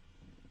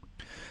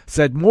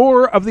 said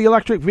more of the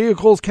electric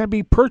vehicles can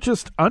be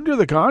purchased under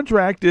the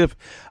contract if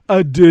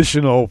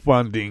additional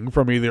funding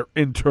from either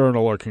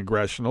internal or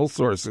congressional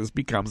sources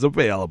becomes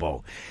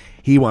available.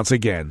 He once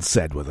again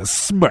said with a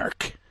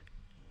smirk.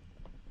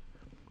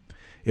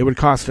 It would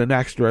cost an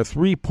extra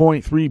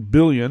 $3.3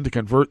 billion to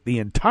convert the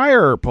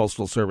entire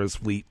Postal Service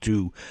fleet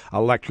to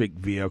electric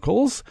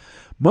vehicles.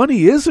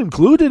 Money is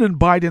included in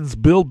Biden's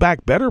Build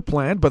Back Better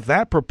plan, but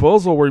that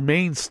proposal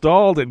remains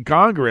stalled in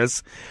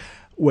Congress.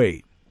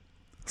 Wait.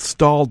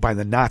 Stalled by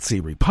the Nazi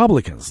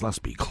Republicans. Let's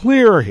be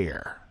clear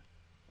here.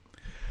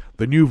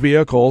 The new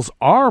vehicles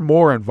are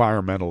more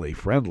environmentally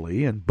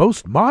friendly and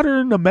boast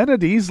modern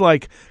amenities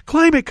like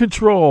climate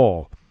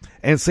control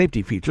and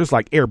safety features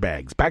like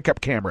airbags, backup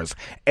cameras,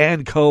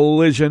 and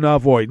collision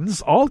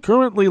avoidance, all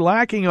currently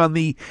lacking on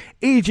the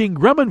aging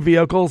Grumman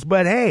vehicles.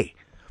 But hey,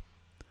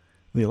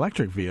 the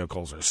electric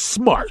vehicles are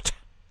smart.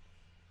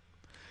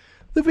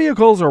 The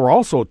vehicles are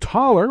also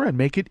taller and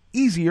make it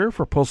easier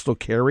for postal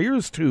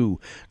carriers to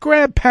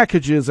grab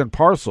packages and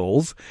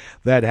parcels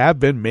that have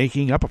been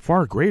making up a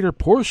far greater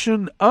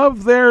portion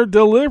of their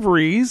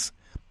deliveries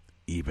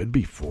even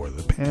before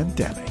the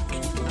pandemic.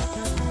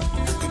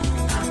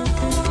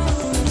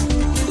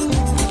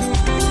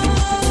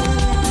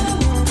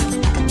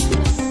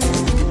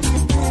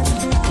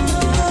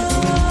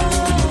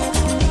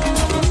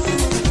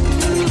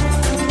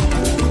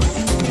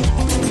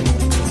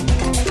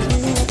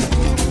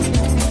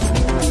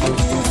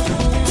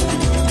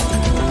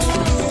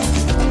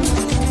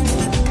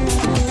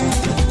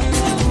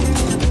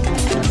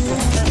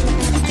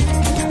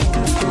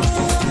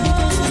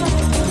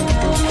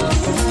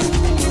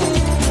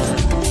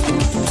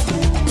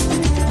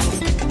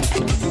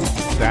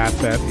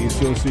 That the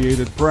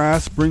Associated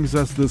Press brings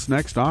us this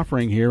next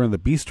offering here in the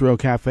Bistro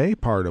Cafe,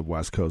 part of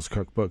West Coast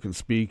Cookbook and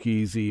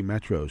Speakeasy,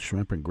 Metro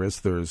Shrimp and Grist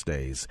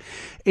Thursdays.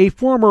 A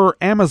former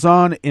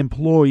Amazon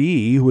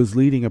employee who is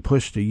leading a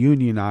push to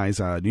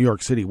unionize a New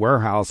York City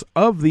warehouse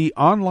of the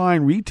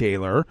online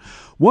retailer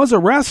was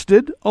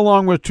arrested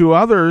along with two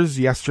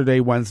others yesterday,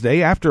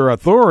 Wednesday, after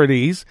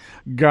authorities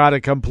got a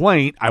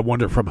complaint, I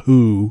wonder from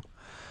who,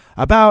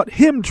 about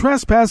him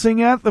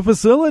trespassing at the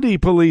facility,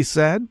 police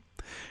said.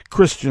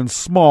 Christian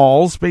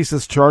Smalls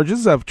faces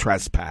charges of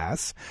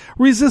trespass,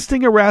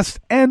 resisting arrest,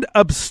 and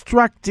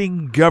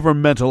obstructing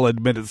governmental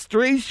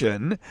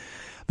administration.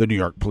 The New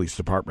York Police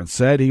Department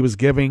said he was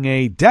giving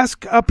a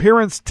desk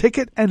appearance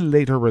ticket and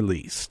later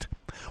released.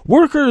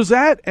 Workers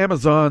at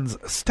Amazon's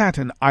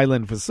Staten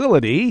Island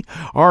facility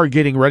are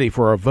getting ready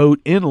for a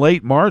vote in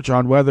late March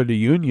on whether to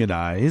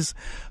unionize.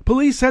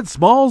 Police said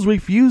Smalls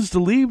refused to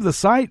leave the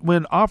site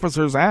when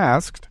officers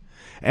asked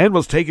and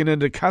was taken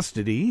into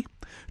custody.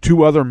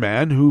 Two other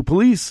men who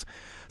police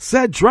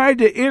said tried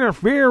to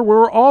interfere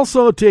were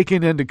also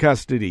taken into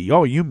custody.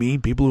 Oh, you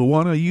mean people who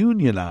want to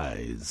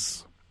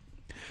unionize.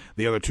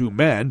 The other two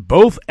men,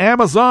 both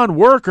Amazon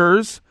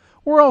workers,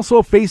 were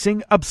also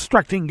facing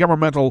obstructing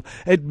governmental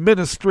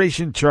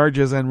administration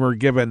charges and were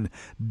given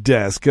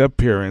desk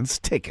appearance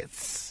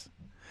tickets.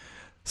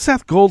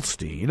 Seth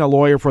Goldstein, a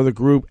lawyer for the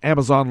group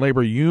Amazon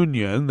Labor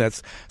Union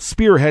that's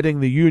spearheading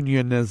the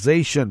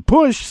unionization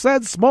push,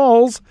 said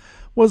Smalls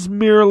was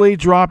merely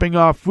dropping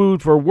off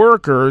food for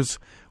workers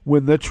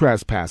when the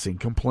trespassing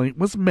complaint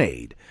was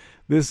made.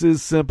 This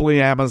is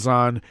simply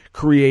Amazon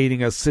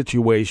creating a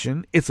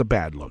situation. It's a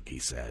bad look, he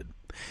said.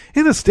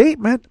 In a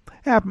statement,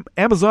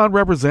 Amazon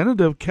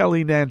representative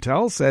Kelly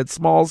Nantel said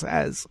Smalls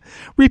has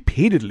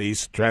repeatedly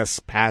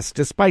trespassed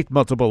despite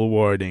multiple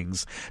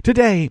warnings.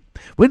 Today,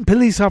 when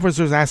police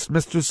officers asked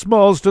Mr.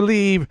 Smalls to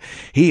leave,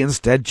 he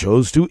instead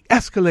chose to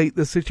escalate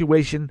the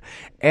situation,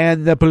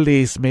 and the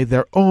police made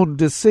their own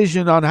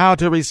decision on how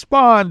to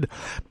respond,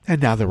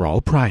 and now they're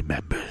all Prime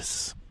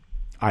members.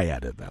 I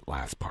added that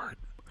last part.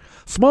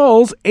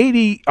 Smalls,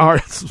 age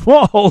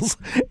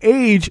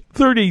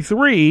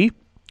 33,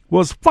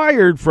 was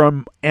fired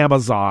from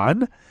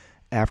Amazon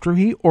after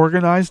he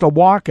organized a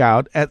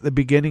walkout at the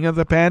beginning of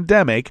the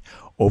pandemic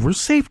over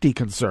safety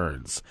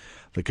concerns.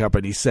 The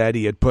company said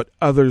he had put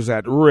others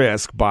at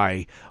risk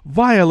by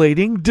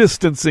violating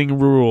distancing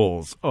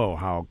rules. Oh,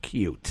 how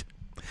cute.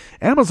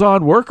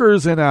 Amazon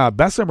workers in a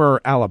Bessemer,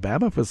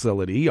 Alabama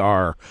facility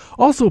are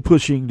also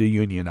pushing to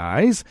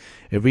unionize.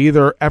 If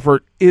either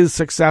effort is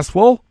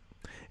successful,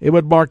 it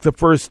would mark the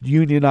first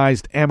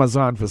unionized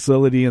Amazon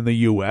facility in the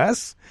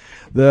U.S.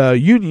 The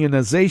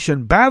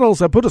unionization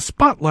battles have put a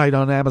spotlight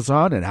on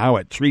Amazon and how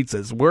it treats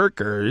its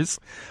workers.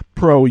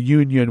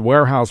 Pro-union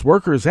warehouse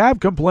workers have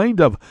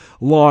complained of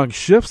long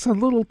shifts and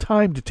little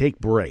time to take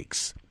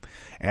breaks.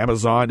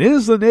 Amazon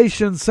is the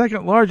nation's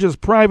second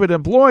largest private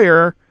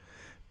employer,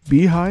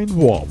 behind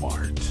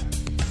Walmart.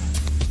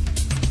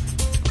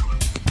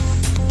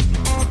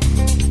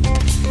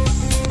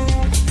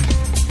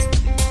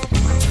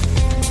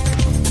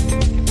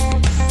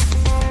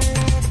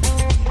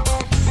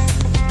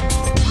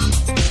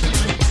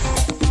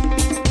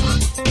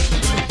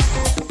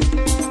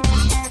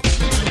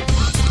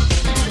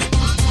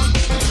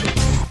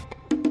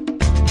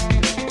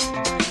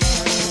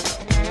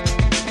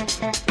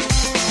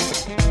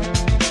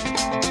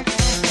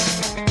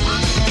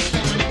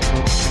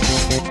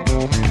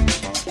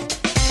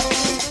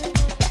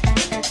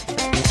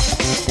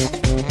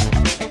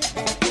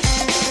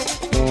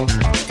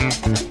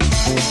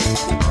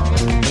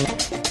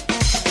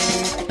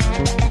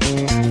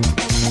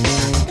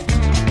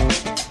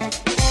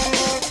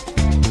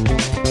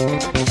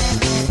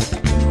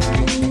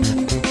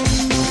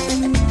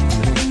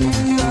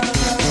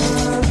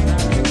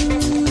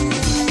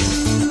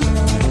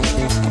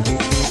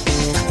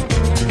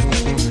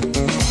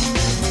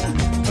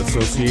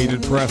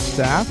 Associated Press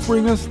staff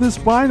bring us this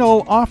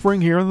final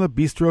offering here in the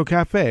Bistro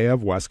Cafe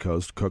of West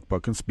Coast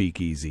Cookbook and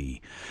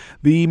Speakeasy.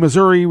 The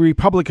Missouri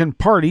Republican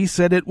Party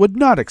said it would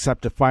not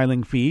accept a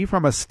filing fee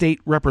from a state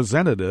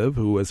representative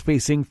who is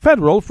facing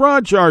federal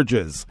fraud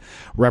charges.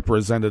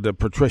 Representative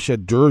Patricia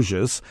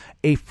Durgis,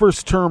 a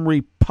first-term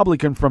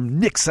Republican from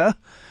Nixa,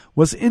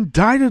 was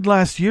indicted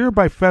last year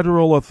by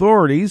federal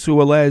authorities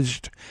who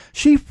alleged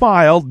she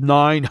filed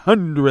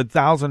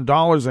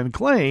 $900,000 in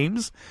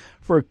claims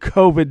for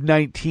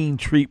COVID-19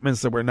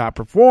 treatments that were not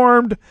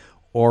performed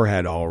or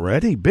had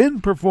already been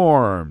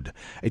performed.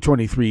 A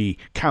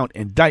 23-count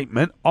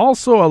indictment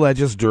also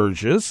alleges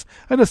Durgis,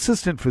 an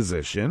assistant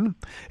physician,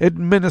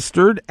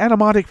 administered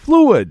antibiotic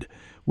fluid,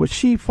 which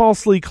she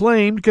falsely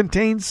claimed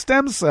contained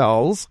stem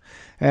cells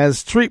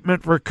as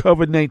treatment for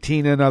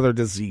COVID-19 and other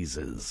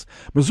diseases.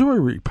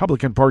 Missouri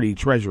Republican Party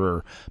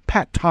Treasurer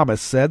Pat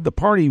Thomas said the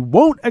party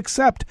won't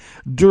accept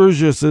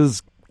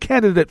Durgis's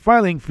candidate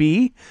filing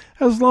fee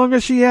as long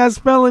as she has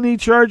felony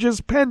charges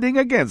pending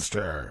against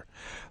her.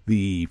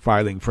 The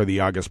filing for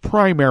the August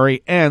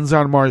primary ends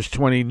on March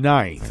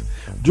 29th.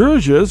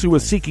 Durgis, who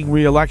was seeking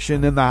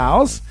re-election in the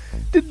House,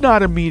 did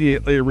not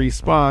immediately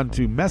respond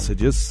to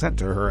messages sent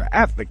to her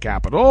at the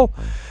Capitol.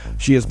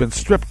 She has been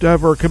stripped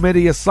of her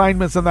committee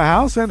assignments in the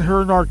House, and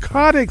her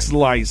narcotics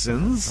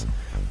license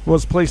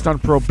was placed on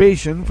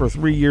probation for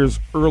 3 years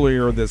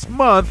earlier this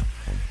month.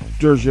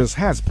 Durgis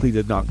has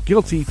pleaded not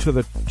guilty to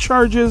the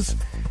charges,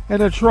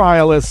 and a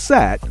trial is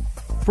set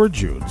for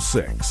June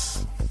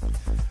 6.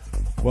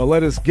 Well,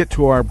 let us get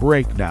to our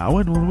break now,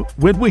 and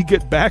when we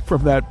get back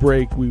from that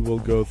break, we will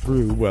go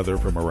through weather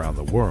from around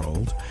the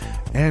world,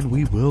 and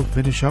we will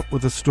finish up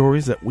with the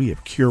stories that we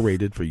have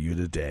curated for you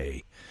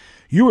today.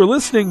 You are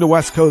listening to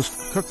West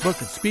Coast Cookbook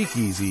and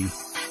Speakeasy,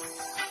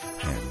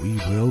 and we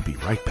will be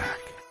right back.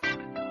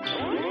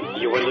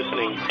 You are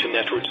listening to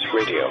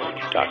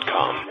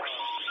netrootsradio.com.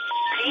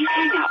 Please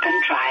hang up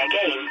and try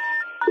again.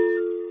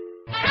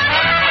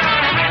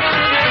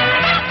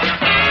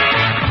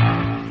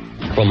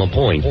 From a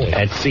point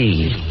at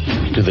sea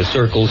to the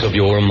circles of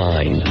your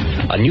mind,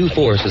 a new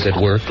force is at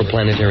work for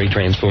planetary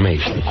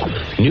transformation.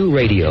 New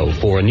radio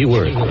for a new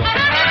Earth.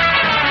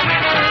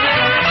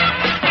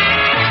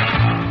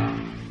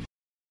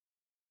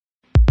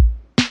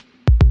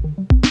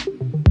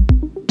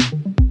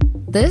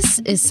 This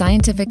is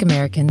Scientific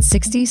American's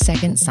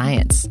 60-Second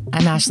Science.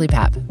 I'm Ashley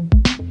Papp.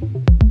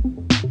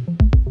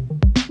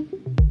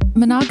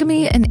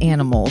 Monogamy in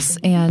animals,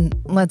 and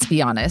let's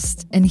be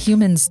honest, in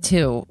humans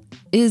too,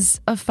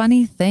 is a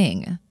funny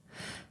thing.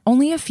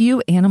 Only a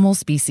few animal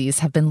species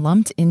have been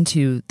lumped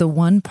into the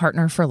one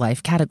partner for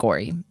life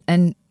category,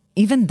 and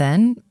even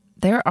then,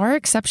 there are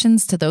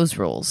exceptions to those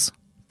rules.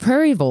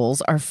 Prairie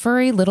voles are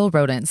furry little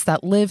rodents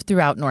that live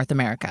throughout North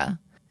America.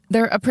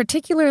 They're a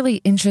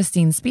particularly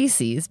interesting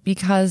species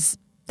because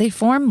they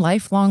form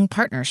lifelong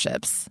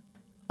partnerships.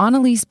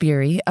 Annalise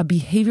Beery, a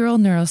behavioral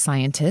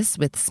neuroscientist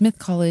with Smith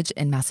College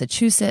in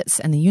Massachusetts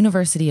and the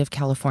University of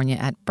California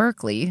at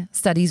Berkeley,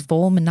 studies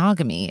vole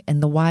monogamy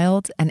in the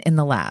wild and in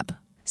the lab.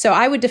 So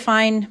I would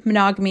define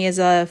monogamy as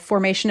a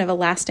formation of a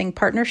lasting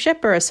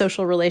partnership or a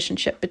social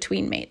relationship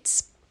between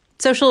mates.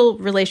 Social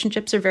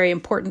relationships are very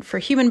important for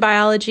human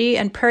biology,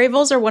 and prairie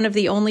voles are one of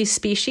the only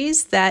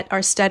species that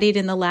are studied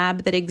in the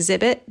lab that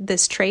exhibit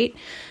this trait.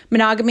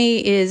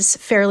 Monogamy is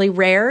fairly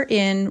rare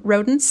in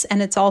rodents,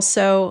 and it's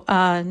also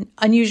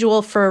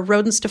unusual for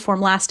rodents to form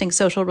lasting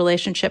social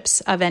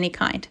relationships of any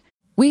kind.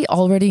 We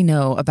already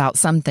know about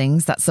some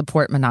things that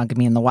support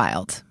monogamy in the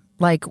wild,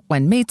 like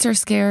when mates are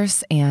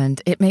scarce and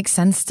it makes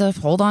sense to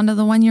hold on to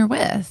the one you're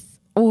with,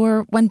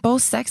 or when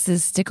both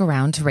sexes stick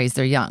around to raise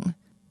their young.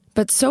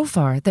 But so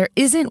far, there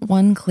isn't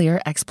one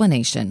clear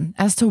explanation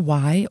as to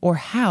why or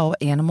how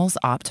animals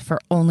opt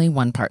for only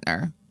one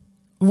partner.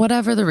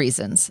 Whatever the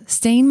reasons,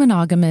 staying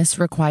monogamous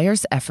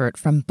requires effort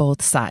from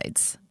both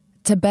sides.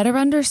 To better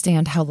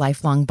understand how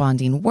lifelong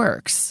bonding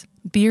works,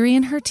 Beery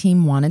and her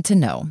team wanted to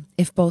know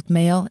if both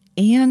male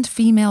and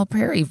female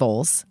prairie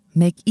voles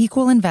make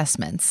equal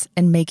investments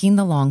in making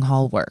the long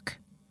haul work.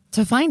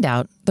 To find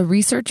out, the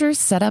researchers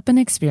set up an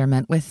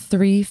experiment with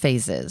 3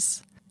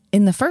 phases.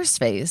 In the first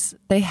phase,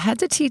 they had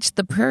to teach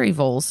the prairie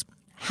voles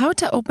how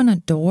to open a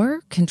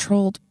door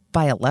controlled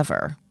by a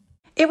lever.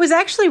 It was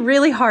actually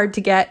really hard to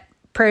get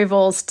prairie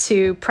voles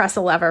to press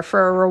a lever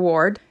for a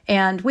reward,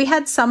 and we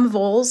had some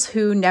voles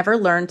who never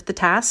learned the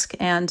task,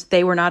 and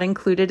they were not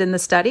included in the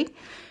study.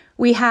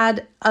 We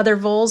had other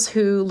voles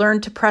who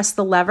learned to press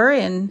the lever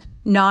in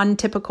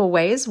non-typical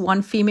ways.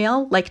 One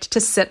female liked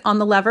to sit on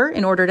the lever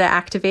in order to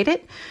activate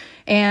it.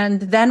 And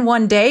then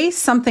one day,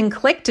 something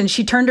clicked and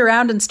she turned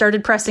around and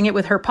started pressing it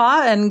with her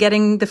paw and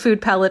getting the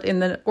food pellet in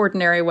the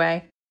ordinary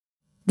way.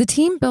 The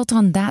team built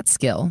on that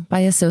skill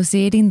by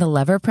associating the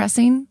lever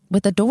pressing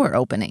with a door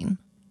opening.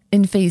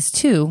 In phase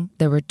 2,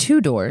 there were 2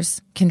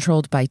 doors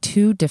controlled by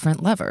 2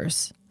 different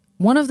levers.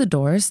 One of the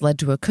doors led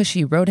to a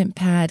cushy rodent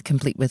pad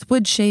complete with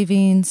wood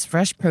shavings,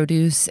 fresh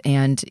produce,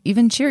 and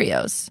even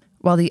Cheerios,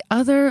 while the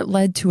other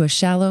led to a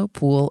shallow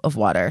pool of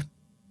water.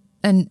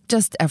 And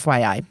just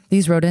FYI,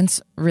 these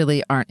rodents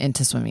really aren't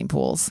into swimming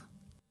pools.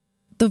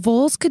 The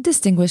voles could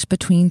distinguish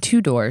between 2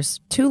 doors,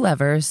 2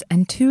 levers,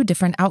 and 2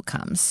 different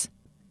outcomes.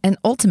 And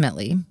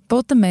ultimately,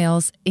 both the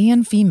males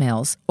and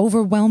females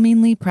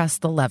overwhelmingly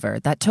pressed the lever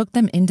that took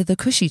them into the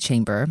cushy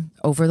chamber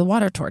over the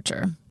water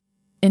torture.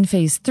 In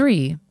phase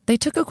 3, they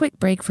took a quick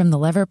break from the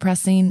lever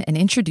pressing and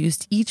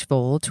introduced each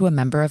vole to a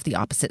member of the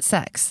opposite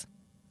sex.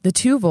 The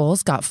 2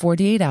 voles got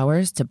 48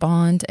 hours to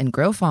bond and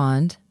grow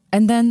fond,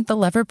 and then the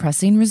lever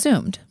pressing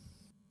resumed.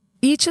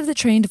 Each of the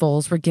trained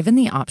voles were given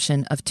the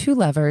option of 2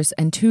 levers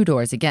and 2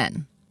 doors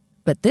again.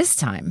 But this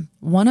time,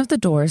 one of the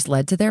doors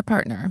led to their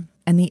partner,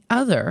 and the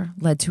other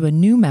led to a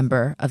new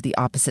member of the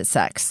opposite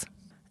sex.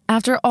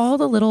 After all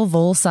the little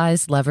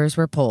vole-sized levers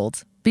were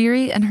pulled,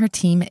 Beery and her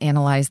team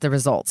analyzed the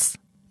results.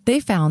 They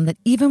found that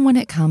even when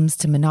it comes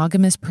to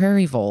monogamous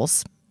prairie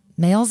voles,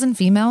 males and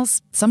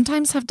females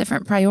sometimes have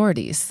different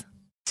priorities.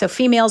 So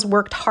females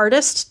worked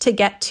hardest to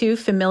get to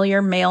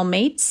familiar male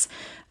mates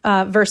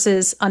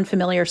versus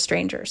unfamiliar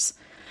strangers.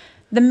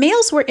 The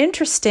males were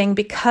interesting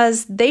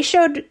because they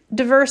showed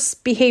diverse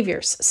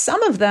behaviors.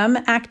 Some of them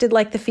acted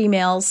like the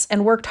females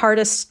and worked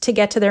hardest to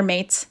get to their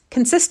mates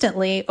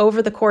consistently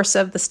over the course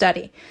of the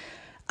study.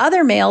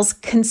 Other males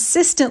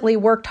consistently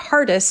worked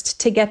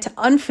hardest to get to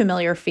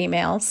unfamiliar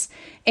females,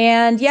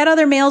 and yet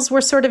other males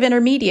were sort of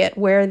intermediate,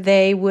 where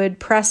they would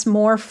press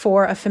more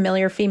for a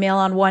familiar female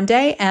on one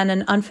day and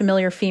an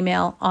unfamiliar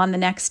female on the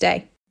next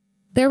day.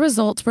 Their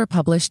results were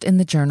published in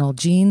the journal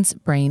Genes,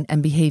 Brain,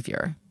 and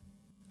Behavior.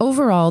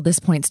 Overall, this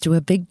points to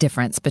a big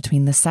difference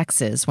between the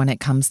sexes when it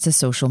comes to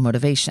social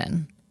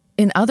motivation.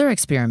 In other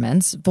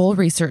experiments, vole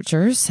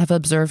researchers have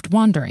observed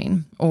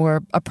wandering,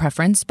 or a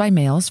preference by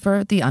males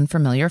for the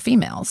unfamiliar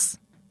females.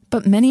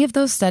 But many of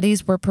those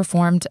studies were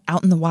performed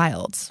out in the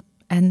wilds,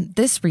 and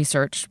this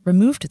research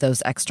removed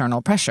those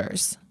external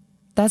pressures.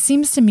 That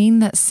seems to mean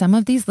that some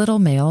of these little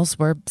males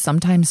were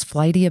sometimes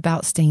flighty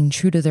about staying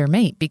true to their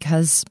mate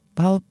because,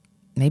 well,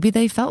 maybe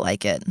they felt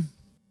like it.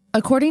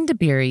 According to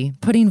Beery,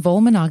 putting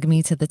vole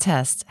monogamy to the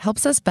test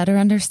helps us better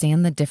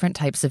understand the different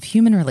types of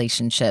human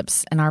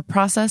relationships and our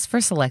process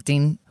for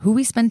selecting who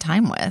we spend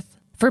time with.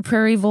 For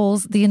prairie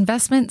voles, the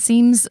investment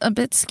seems a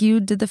bit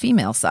skewed to the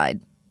female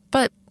side.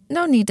 But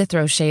no need to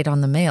throw shade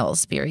on the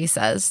males, Beery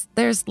says.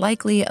 There's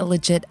likely a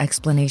legit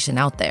explanation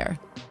out there.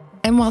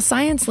 And while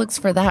science looks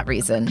for that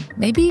reason,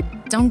 maybe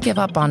don't give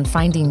up on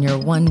finding your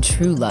one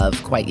true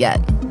love quite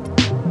yet.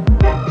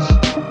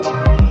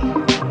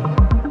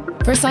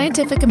 For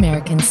Scientific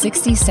American's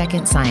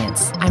 60-Second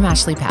Science, I'm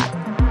Ashley Patt.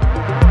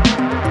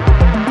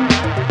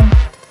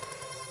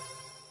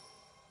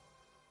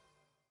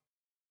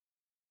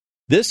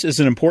 This is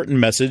an important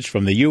message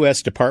from the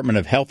U.S. Department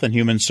of Health and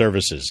Human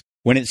Services.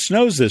 When it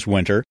snows this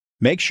winter,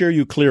 make sure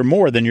you clear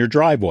more than your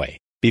driveway.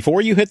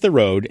 Before you hit the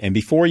road and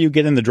before you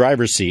get in the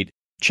driver's seat,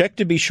 check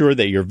to be sure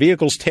that your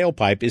vehicle's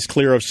tailpipe is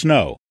clear of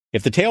snow.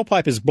 If the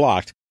tailpipe is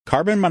blocked,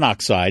 carbon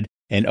monoxide,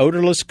 an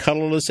odorless,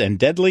 colorless, and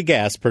deadly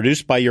gas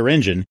produced by your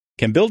engine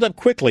can build up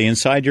quickly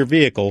inside your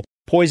vehicle,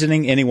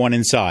 poisoning anyone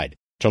inside.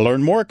 To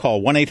learn more,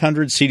 call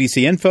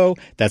 1-800-CDC-INFO.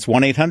 That's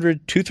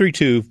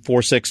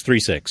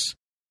 1-800-232-4636.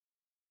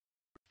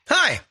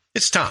 Hi,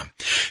 it's Tom.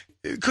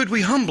 Could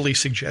we humbly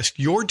suggest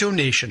your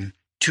donation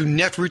to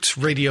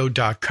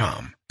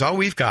netrootsradio.com? All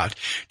we've got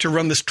to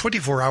run this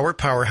 24-hour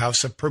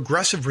powerhouse of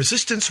progressive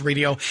resistance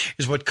radio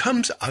is what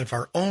comes out of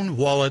our own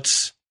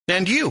wallets.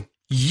 And you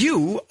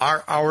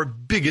are our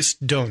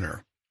biggest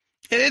donor.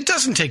 It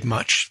doesn't take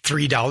much,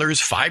 $3,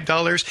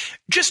 $5.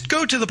 Just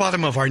go to the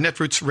bottom of our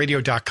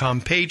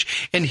netrootsradio.com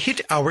page and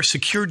hit our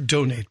secure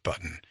donate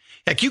button.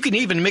 Heck, you can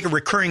even make a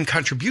recurring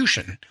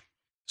contribution.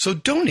 So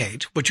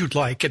donate what you'd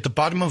like at the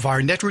bottom of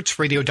our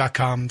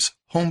netrootsradio.com's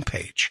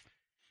homepage.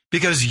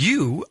 Because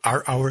you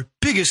are our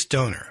biggest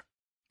donor.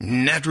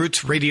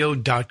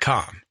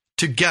 netrootsradio.com.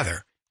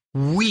 Together,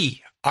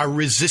 we are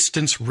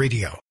Resistance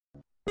Radio.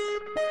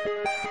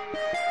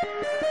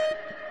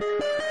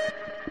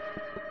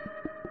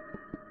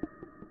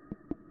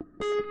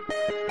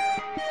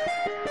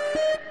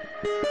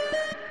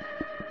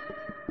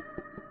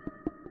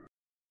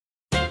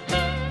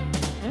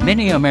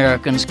 Many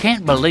Americans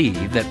can't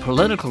believe that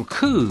political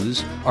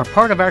coups are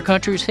part of our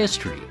country's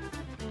history.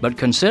 But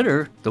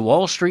consider the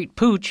Wall Street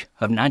Putsch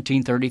of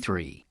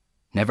 1933.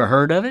 Never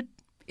heard of it?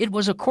 It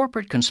was a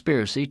corporate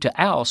conspiracy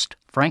to oust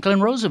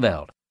Franklin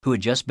Roosevelt, who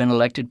had just been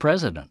elected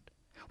president.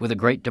 With the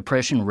Great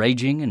Depression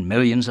raging and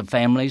millions of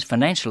families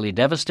financially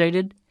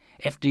devastated,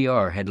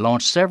 FDR had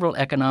launched several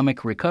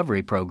economic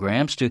recovery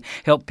programs to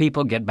help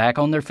people get back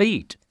on their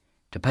feet.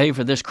 To pay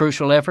for this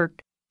crucial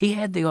effort, he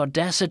had the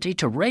audacity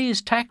to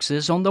raise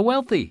taxes on the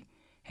wealthy,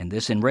 and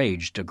this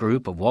enraged a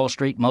group of Wall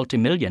Street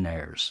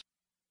multimillionaires.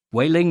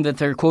 Wailing that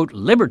their, quote,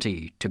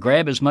 liberty to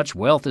grab as much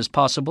wealth as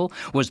possible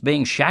was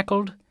being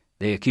shackled,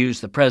 they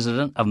accused the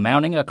president of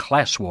mounting a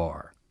class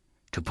war.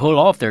 To pull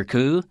off their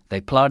coup,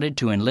 they plotted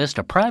to enlist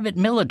a private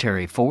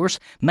military force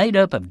made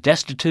up of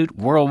destitute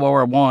World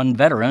War I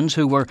veterans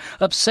who were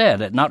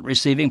upset at not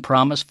receiving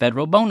promised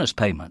federal bonus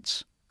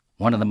payments.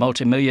 One of the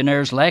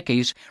multimillionaire's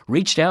lackeys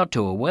reached out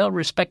to a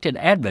well-respected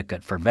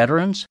advocate for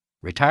veterans,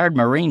 retired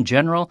Marine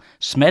General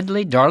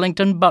Smedley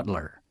Darlington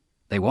Butler.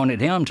 They wanted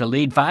him to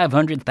lead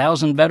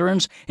 500,000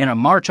 veterans in a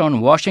march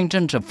on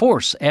Washington to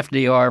force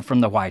FDR from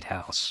the White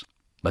House.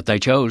 But they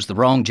chose the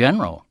wrong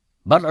general.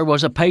 Butler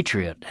was a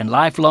patriot and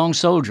lifelong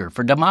soldier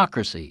for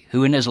democracy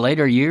who in his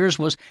later years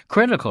was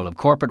critical of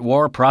corporate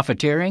war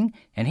profiteering,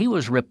 and he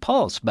was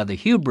repulsed by the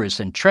hubris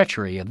and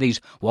treachery of these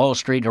Wall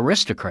Street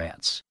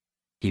aristocrats.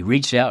 He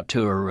reached out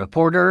to a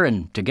reporter,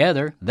 and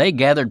together they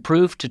gathered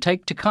proof to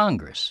take to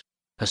Congress.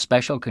 A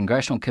special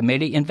congressional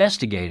committee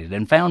investigated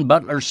and found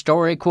Butler's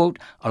story, quote,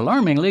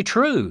 alarmingly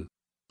true,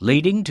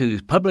 leading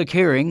to public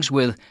hearings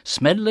with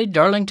Smedley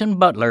Darlington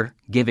Butler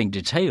giving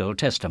detailed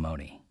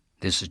testimony.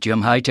 This is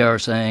Jim Hightower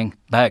saying,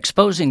 by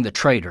exposing the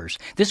traitors,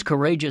 this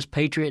courageous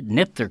patriot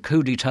nipped their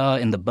coup d'etat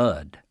in the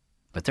bud.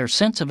 But their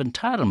sense of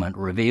entitlement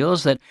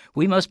reveals that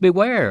we must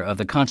beware of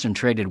the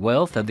concentrated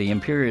wealth of the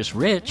imperious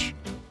rich,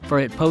 for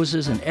it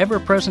poses an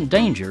ever-present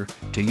danger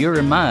to your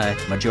and my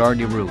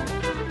majority rule.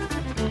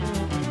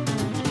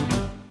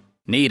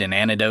 Need an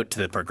antidote to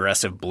the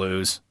progressive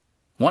blues?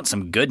 Want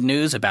some good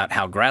news about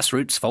how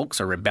grassroots folks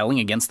are rebelling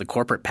against the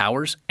corporate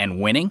powers and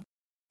winning?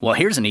 Well,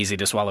 here's an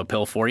easy-to-swallow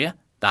pill for you,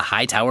 the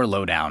Hightower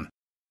Lowdown.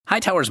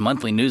 Hightower's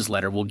monthly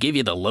newsletter will give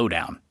you the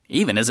lowdown,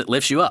 even as it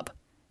lifts you up.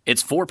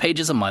 It's 4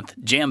 pages a month,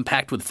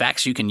 jam-packed with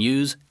facts you can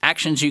use,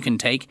 actions you can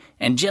take,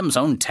 and Jim's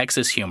own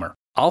Texas humor,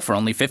 all for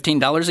only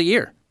 $15 a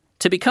year.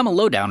 To become a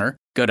lowdowner,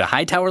 go to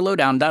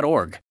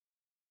hightowerlowdown.org.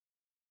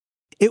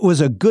 It was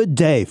a good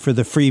day for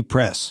the free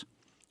press.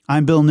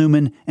 I'm Bill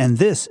Newman, and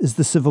this is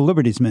the Civil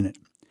Liberties Minute.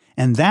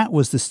 And that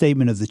was the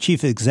statement of the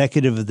chief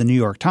executive of the New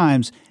York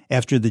Times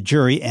after the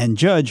jury and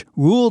judge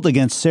ruled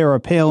against Sarah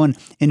Palin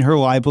in her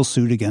libel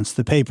suit against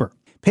the paper.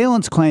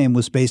 Palin's claim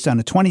was based on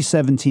a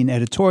 2017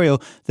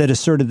 editorial that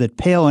asserted that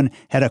Palin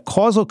had a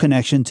causal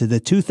connection to the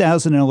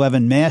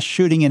 2011 mass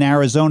shooting in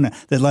Arizona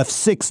that left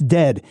 6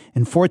 dead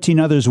and 14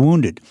 others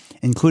wounded,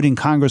 including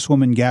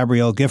Congresswoman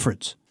Gabrielle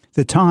Giffords.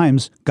 The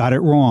Times got it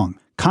wrong.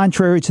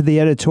 Contrary to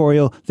the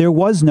editorial, there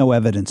was no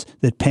evidence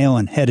that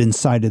Palin had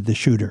incited the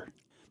shooter.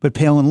 But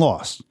Palin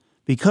lost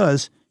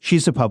because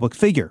she's a public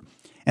figure.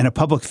 And a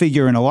public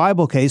figure in a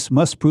libel case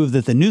must prove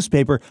that the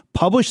newspaper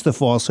published the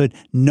falsehood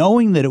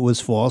knowing that it was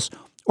false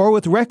or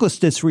with reckless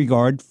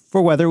disregard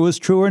for whether it was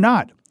true or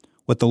not,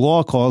 what the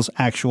law calls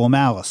actual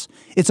malice.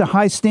 It's a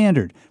high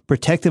standard,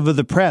 protective of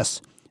the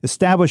press,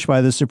 established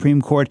by the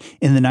Supreme Court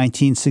in the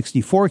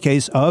 1964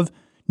 case of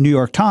New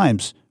York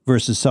Times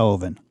versus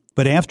Sullivan.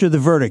 But after the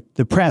verdict,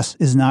 the press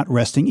is not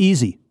resting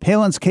easy.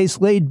 Palin's case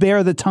laid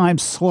bare the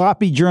Times'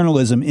 sloppy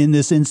journalism in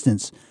this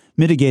instance,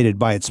 mitigated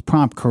by its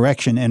prompt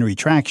correction and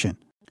retraction.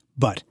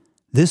 But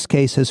this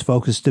case has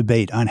focused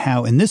debate on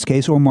how, in this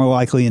case, or more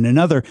likely in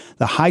another,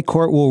 the High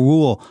Court will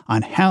rule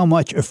on how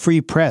much a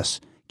free press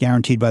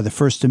guaranteed by the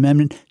First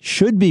Amendment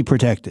should be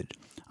protected,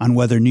 on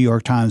whether New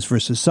York Times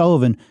versus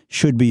Sullivan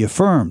should be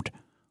affirmed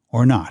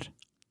or not.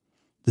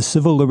 The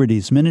Civil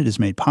Liberties Minute is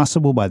made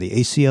possible by the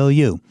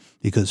ACLU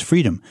because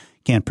freedom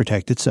can't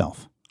protect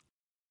itself.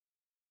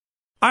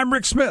 I'm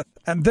Rick Smith,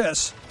 and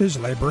this is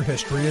Labor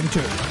History in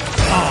 2.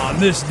 On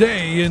this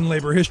day in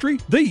labor history,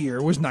 the year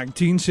was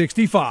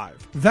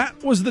 1965.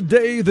 That was the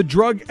day the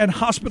Drug and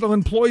Hospital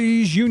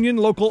Employees Union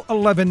Local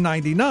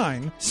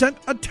 1199 sent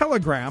a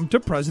telegram to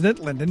President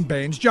Lyndon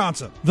Baines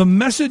Johnson. The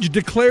message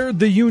declared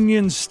the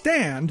union's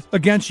stand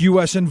against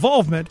U.S.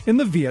 involvement in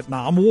the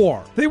Vietnam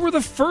War. They were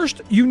the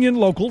first union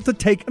local to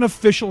take an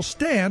official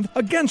stand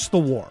against the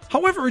war.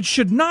 However, it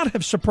should not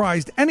have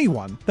surprised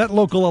anyone that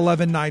Local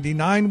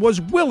 1199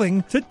 was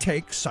willing to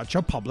take such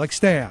a public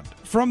stand.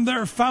 From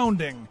their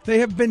founding, they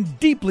have been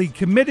deeply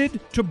committed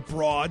to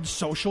broad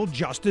social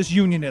justice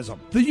unionism.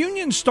 The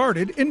union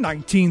started in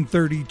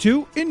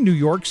 1932 in New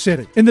York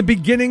City. In the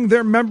beginning,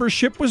 their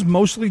membership was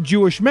mostly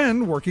Jewish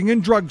men working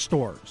in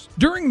drugstores.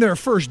 During their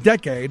first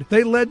decade,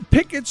 they led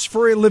pickets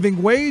for a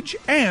living wage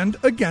and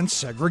against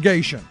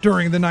segregation.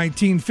 During the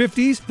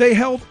 1950s, they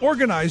held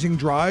organizing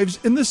drives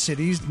in the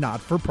city's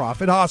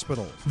not-for-profit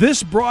hospitals.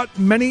 This brought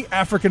many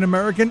African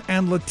American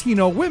and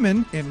Latino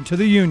women into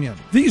the union.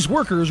 These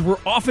workers were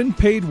often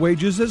paid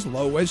wages as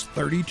low as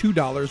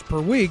 $32 per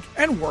week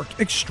and worked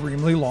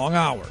extremely long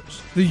hours.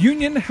 The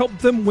union helped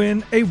them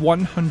win a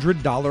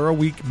 $100 a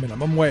week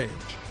minimum wage.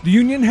 The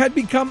union had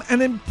become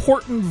an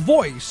important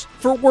voice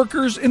for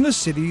workers in the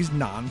city's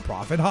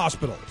nonprofit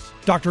hospitals.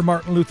 Dr.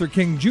 Martin Luther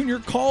King Jr.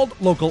 called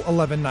Local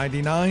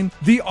 1199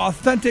 the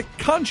authentic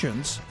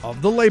conscience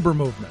of the labor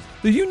movement.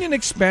 The union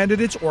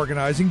expanded its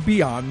organizing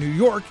beyond New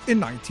York in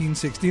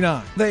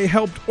 1969. They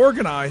helped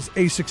organize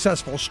a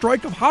successful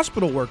strike of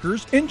hospital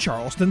workers in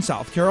Charleston,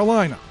 South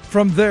Carolina.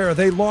 From there,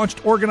 they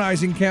launched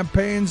organizing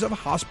campaigns of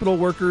hospital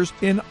workers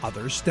in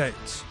other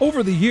states.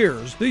 Over the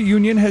years, the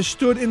union has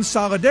stood in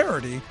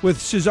solidarity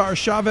with Cesar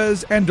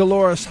Chavez and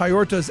Dolores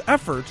Huerta's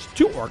efforts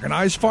to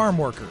organize farm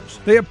workers.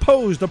 They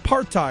opposed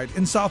apartheid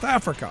in South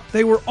Africa.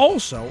 They were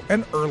also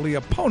an early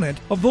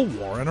opponent of the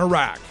war in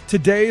Iraq.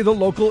 Today, the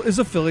local is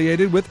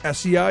affiliated with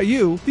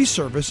SEIU, the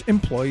Service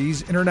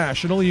Employees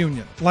International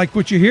Union. Like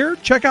what you hear?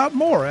 Check out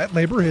more at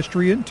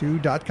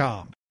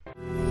laborhistoryin2.com.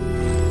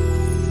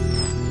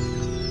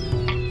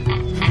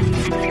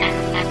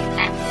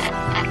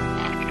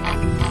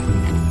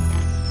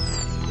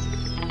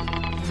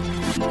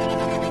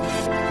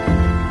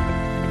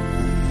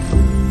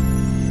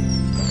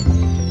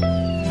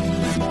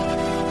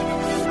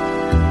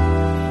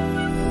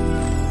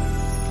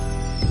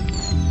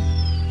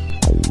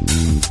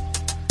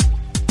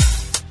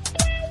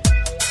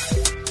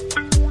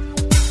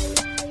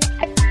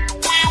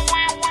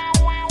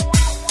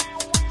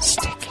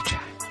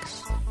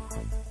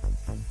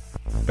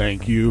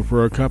 Thank you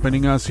for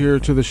accompanying us here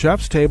to the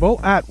chef's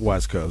table at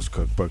West Coast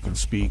Cookbook and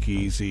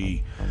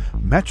Speakeasy.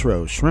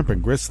 Metro Shrimp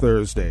and Grits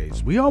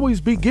Thursdays. We always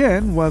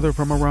begin, whether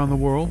from around the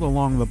world,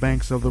 along the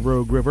banks of the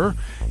Rogue River,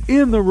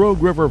 in the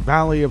Rogue River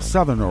Valley of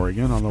Southern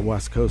Oregon on the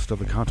west coast of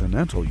the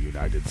continental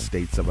United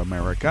States of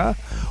America,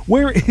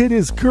 where it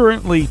is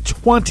currently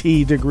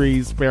 20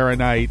 degrees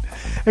Fahrenheit.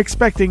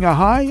 Expecting a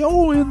high,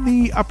 in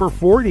the upper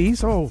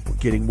 40s,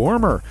 getting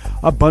warmer.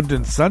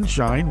 Abundant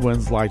sunshine,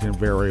 winds light and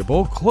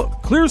variable.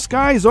 Clear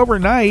skies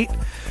overnight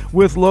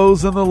with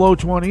lows in the low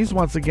 20s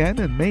once again,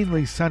 and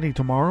mainly sunny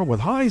tomorrow with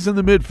highs in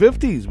the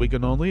mid-50s, we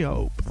can only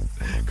hope.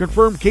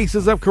 Confirmed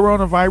cases of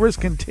coronavirus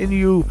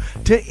continue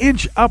to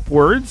inch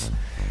upwards.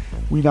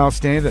 We now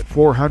stand at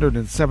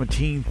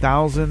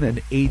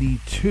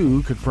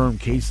 417,082 confirmed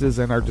cases,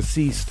 and our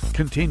deceased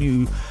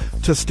continue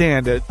to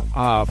stand at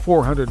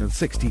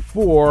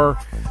 464.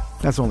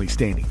 That's only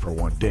standing for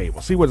one day.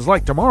 We'll see what it's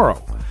like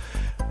tomorrow.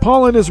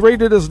 Pollen is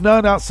rated as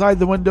none outside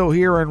the window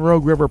here in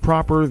Rogue River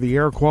proper. The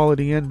air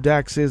quality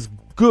index is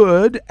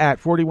good at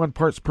 41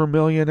 parts per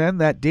million, and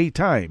that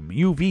daytime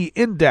UV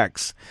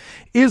index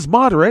is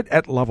moderate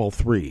at level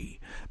 3.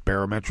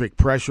 Barometric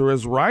pressure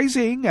is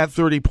rising at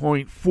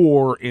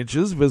 30.4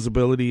 inches.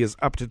 Visibility is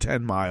up to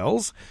 10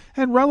 miles,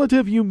 and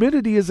relative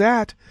humidity is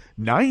at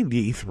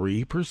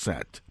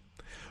 93%.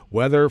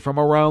 Weather from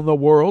around the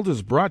world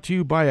is brought to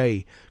you by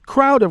a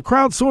crowd of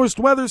crowdsourced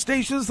weather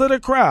stations that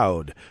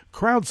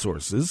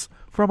crowdsources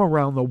from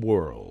around the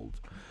world.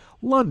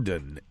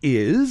 London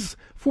is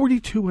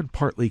 42 and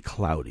partly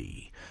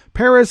cloudy.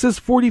 Paris is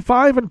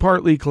 45 and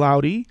partly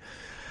cloudy.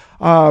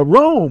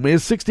 Rome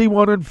is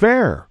 61 and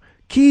fair.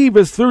 Kyiv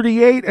is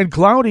 38 and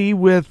cloudy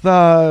with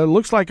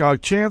looks like a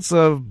chance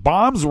of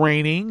bombs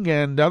raining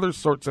and other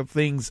sorts of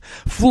things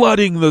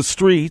flooding the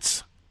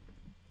streets,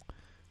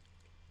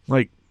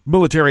 like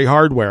military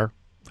hardware.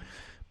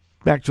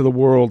 Back to the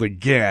world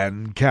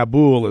again.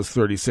 Kabul is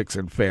 36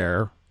 and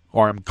fair,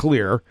 or I'm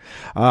clear.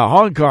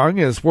 Hong Kong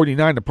is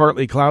 49 and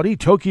partly cloudy.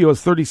 Tokyo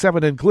is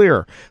 37 and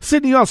clear.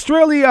 Sydney,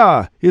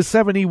 Australia is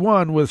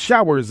 71 with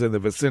showers in the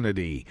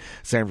vicinity.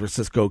 San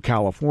Francisco,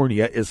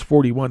 California is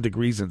 41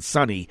 degrees and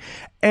sunny.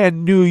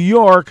 And New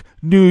York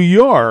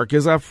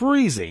is a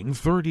freezing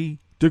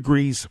 32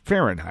 degrees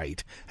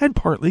Fahrenheit and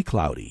partly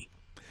cloudy.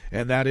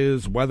 And that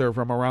is weather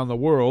from around the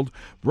world,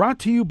 brought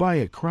to you by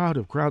a crowd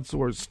of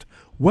crowdsourced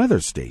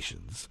weather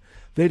stations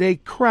that a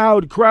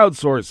crowd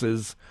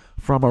crowdsources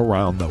from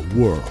around the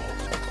world.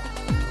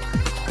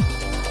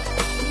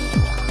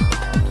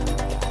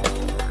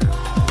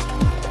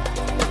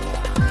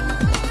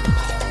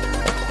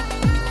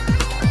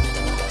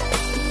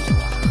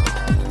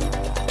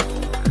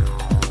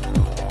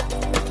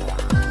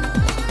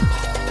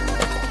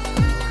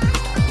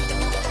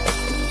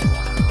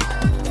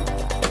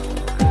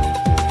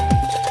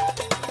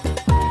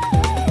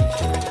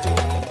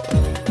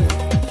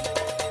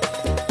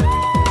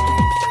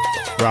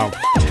 Ralph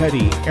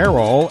Teddy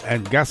Errol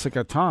and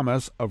Jessica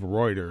Thomas of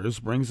Reuters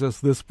brings us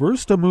this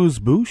first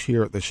amuse-bouche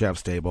here at the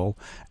Chef's Table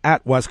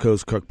at West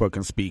Coast Cookbook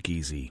and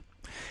Speakeasy.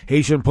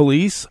 Haitian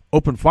police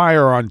opened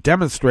fire on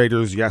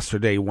demonstrators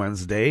yesterday,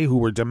 Wednesday, who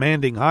were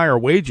demanding higher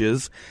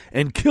wages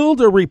and killed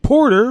a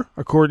reporter,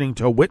 according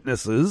to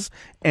witnesses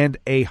and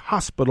a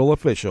hospital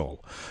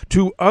official.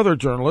 2 other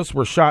journalists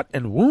were shot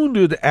and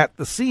wounded at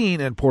the scene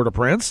in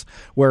Port-au-Prince,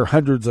 where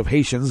hundreds of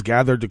Haitians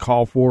gathered to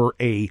call for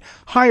a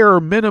higher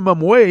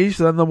minimum wage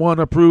than the one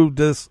approved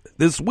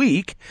this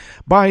week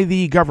by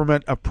the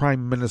government of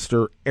Prime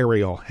Minister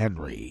Ariel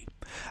Henry.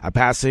 A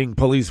passing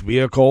police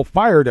vehicle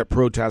fired at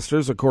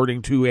protesters,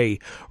 according to a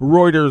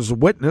Reuters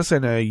witness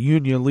and a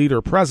union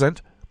leader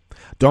present.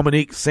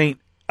 Dominique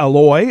St.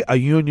 Eloy, a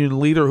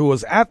union leader who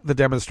was at the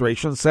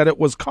demonstration, said it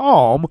was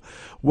calm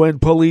when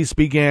police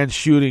began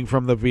shooting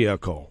from the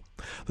vehicle.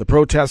 The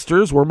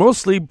protesters were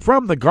mostly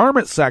from the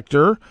garment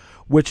sector,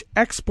 which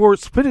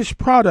exports finished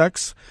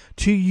products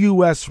to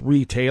U.S.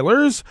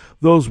 retailers.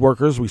 Those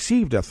workers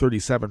received a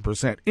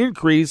 37%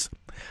 increase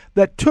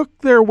that took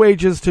their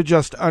wages to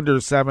just under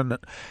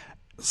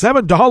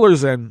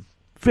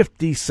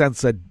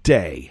 $7.50 a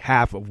day,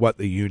 half of what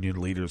the union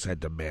leaders had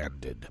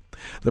demanded.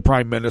 The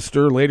Prime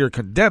Minister later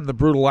condemned the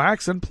brutal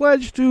acts and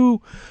pledged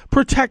to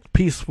protect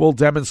peaceful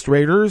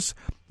demonstrators.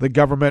 The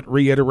government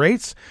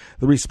reiterates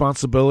the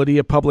responsibility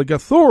of public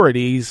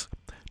authorities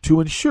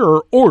to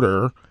ensure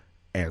order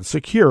and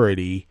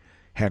security,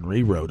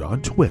 Henry wrote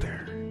on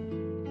Twitter.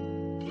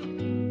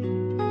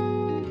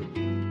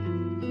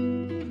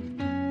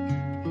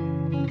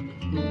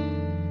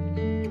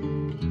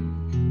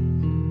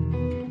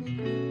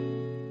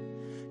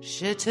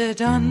 Je te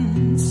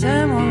donne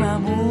c'est mon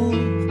amour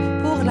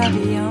pour la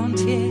vie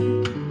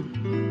entière.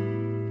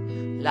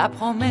 La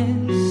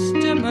promesse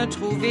de me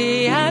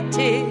trouver à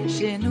tes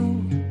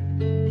genoux.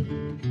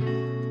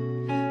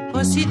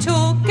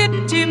 Aussitôt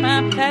que tu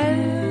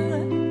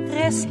m'appelles,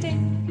 rester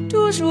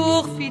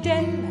toujours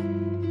fidèle.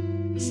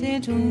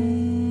 C'est tout,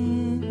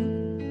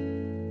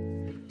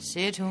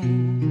 c'est tout.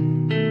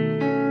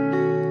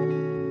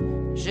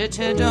 Je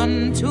te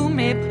donne tous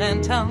mes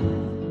printemps,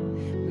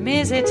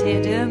 mes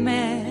étés de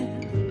mer.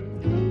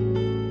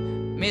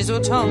 Mes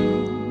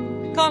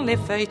automnes, quand les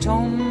feuilles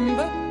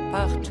tombent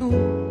partout.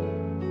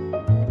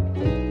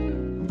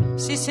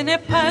 Si ce n'est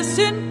pas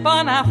une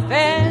bonne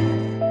affaire,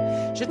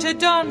 je te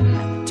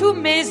donne tous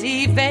mes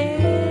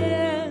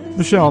hivers.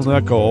 Michelle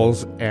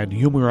Nichols and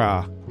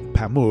Humira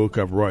Pamuk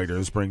of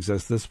Reuters brings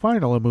us this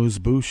final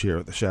amuse-bouche here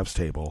at the Chef's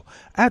Table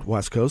at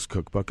West Coast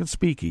Cookbook and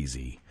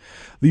Speakeasy.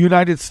 The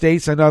United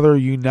States and other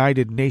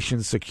United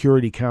Nations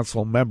Security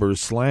Council members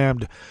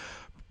slammed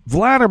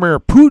Vladimir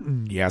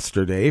Putin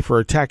yesterday for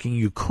attacking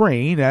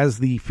Ukraine as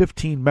the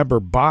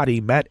 15-member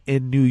body met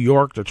in New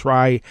York to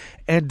try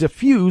and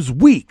defuse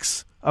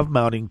weeks of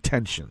mounting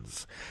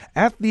tensions.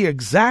 At the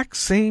exact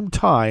same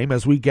time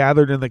as we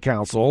gathered in the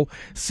council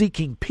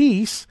seeking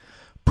peace,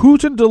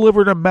 Putin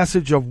delivered a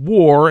message of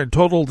war and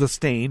total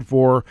disdain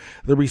for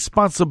the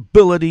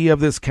responsibility of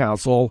this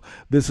council.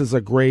 This is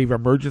a grave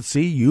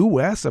emergency,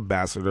 U.S.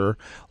 Ambassador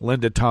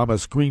Linda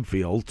Thomas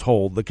Greenfield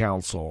told the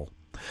council.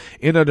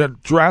 In an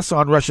address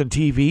on Russian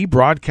TV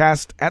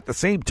broadcast at the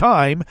same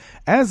time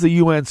as the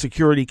UN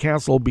Security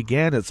Council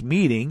began its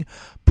meeting,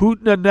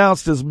 Putin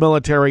announced his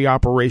military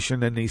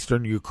operation in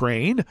eastern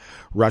Ukraine.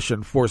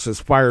 Russian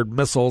forces fired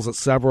missiles at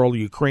several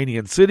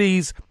Ukrainian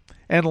cities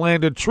and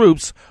landed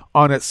troops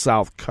on its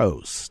south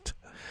coast.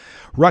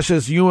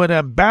 Russia's UN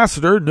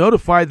ambassador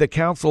notified the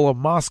Council of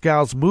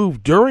Moscow's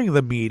move during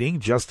the meeting,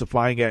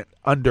 justifying it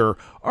under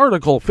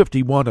Article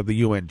 51 of the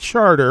UN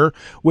Charter,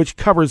 which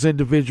covers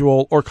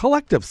individual or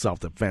collective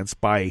self-defense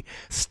by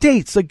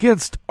states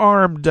against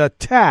armed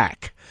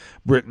attack.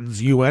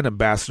 Britain's UN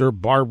ambassador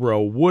Barbara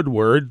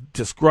Woodward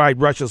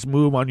described Russia's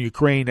move on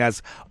Ukraine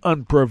as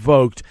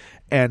unprovoked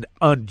and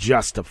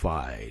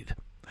unjustified.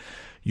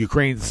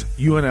 Ukraine's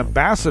UN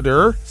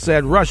ambassador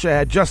said Russia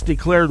had just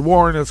declared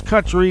war on its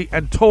country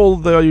and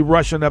told the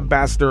Russian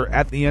ambassador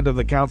at the end of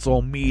the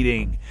council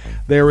meeting,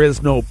 there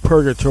is no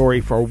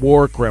purgatory for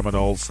war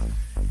criminals.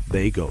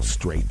 They go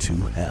straight to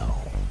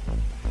hell.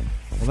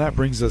 Well, that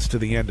brings us to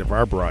the end of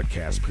our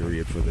broadcast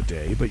period for the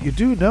day, but you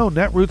do know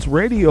Netroots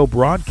Radio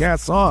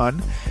broadcasts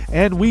on,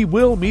 and we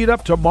will meet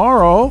up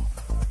tomorrow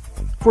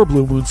for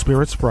Blue Moon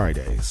Spirits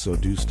Fridays. So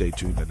do stay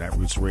tuned to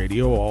Netroots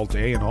Radio all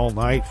day and all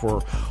night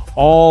for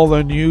all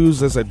the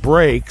news as it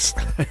breaks.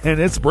 And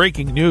it's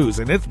breaking news,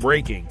 and it's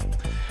breaking.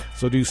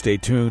 So do stay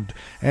tuned.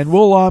 And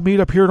we'll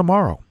meet up here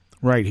tomorrow,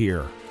 right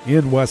here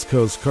in West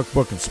Coast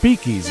Cookbook and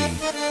Speakeasy.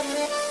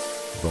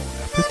 Bon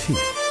appetit.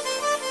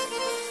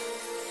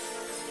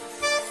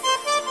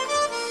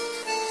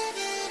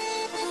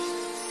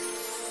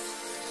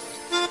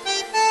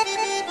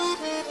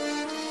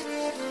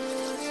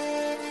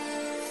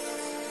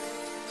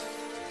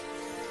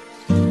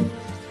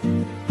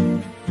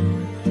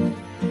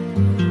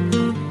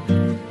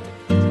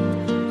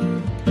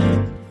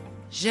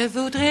 Je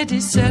voudrais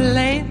du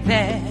soleil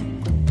vert,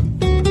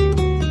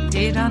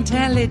 des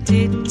dentelles et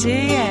des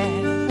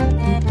théères,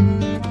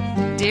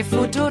 des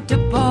photos de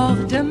bord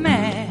de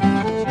mer,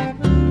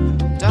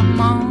 dans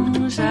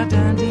mon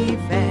jardin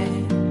d'hiver.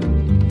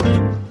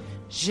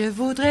 Je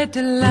voudrais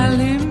de la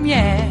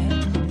lumière,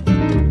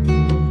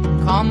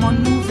 comme en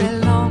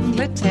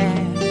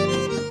Nouvelle-Angleterre.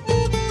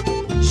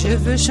 Je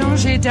veux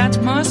changer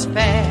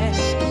d'atmosphère,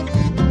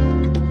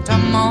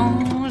 dans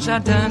mon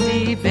jardin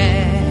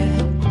d'hiver.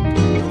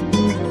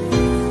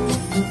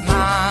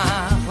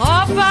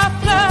 Robe à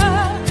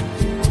fleurs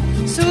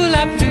sous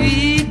la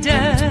pluie de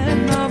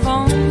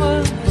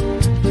novembre,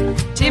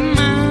 tes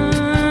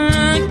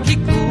mains qui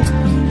courent,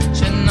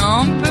 je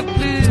n'en peux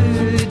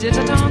plus de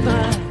t'attendre.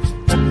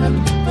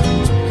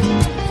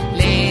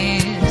 Les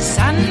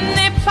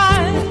années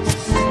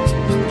passent,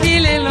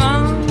 qu'il est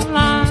loin,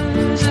 là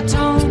je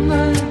tombe.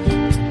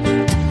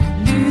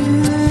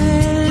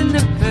 Nul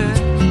ne peut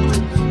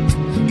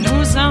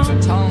nous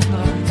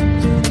entendre.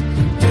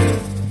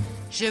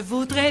 Je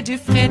voudrais du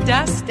Fred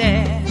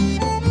Astaire,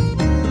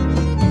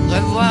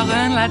 revoir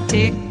un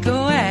latte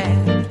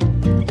Goël.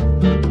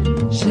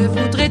 Je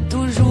voudrais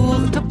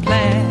toujours te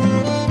plaire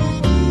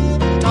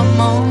dans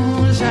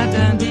mon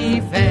jardin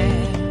d'hiver.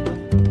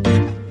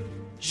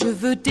 Je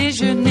veux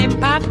déjeuner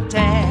par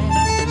terre,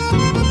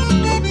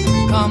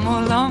 comme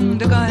au long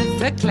de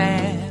golfe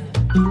clair,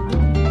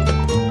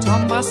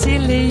 t'embrasser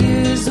les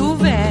yeux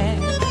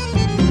ouverts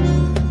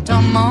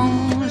dans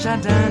mon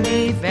jardin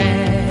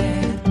d'hiver.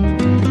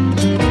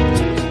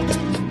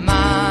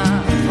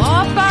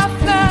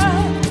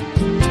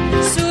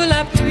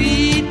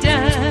 Pluie de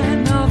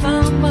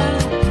novembre,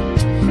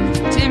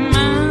 tes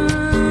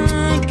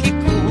mains qui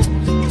courent,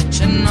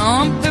 je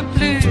n'en peux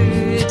plus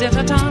de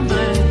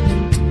t'attendre.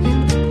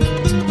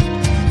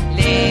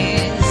 Les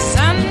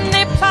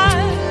années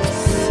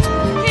passent,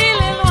 il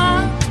est loin,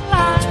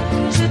 là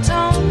je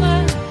tombe.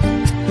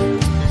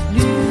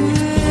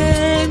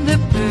 Nul ne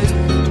peut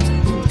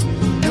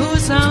nous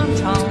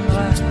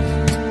entendre.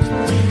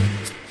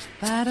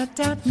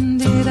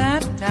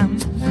 Ba-da-da-dum-di-da-dum.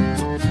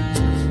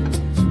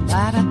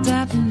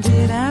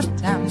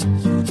 Ba-da-da-dum-di-da-dum.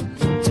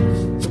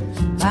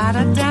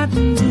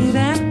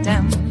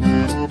 Ba-da-da-dum-di-da-dum.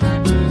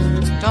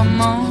 Dans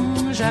mon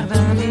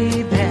jardin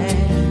d'hiver.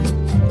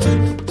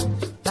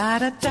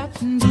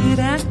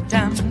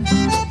 Ba-da-da-dum-di-da-dum.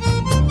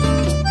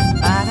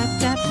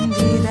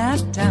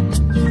 Ba-da-da-dum-di-da-dum.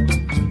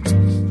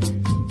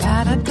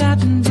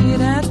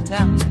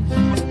 Ba-da-da-dum-di-da-dum.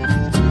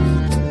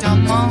 Dans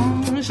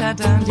mon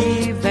jardin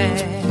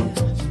d'hiver.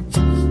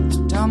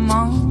 Dans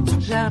mon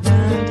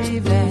jardin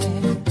d'hiver.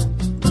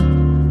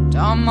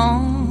 Dans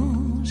mon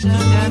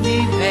jardin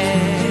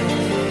d'hiver.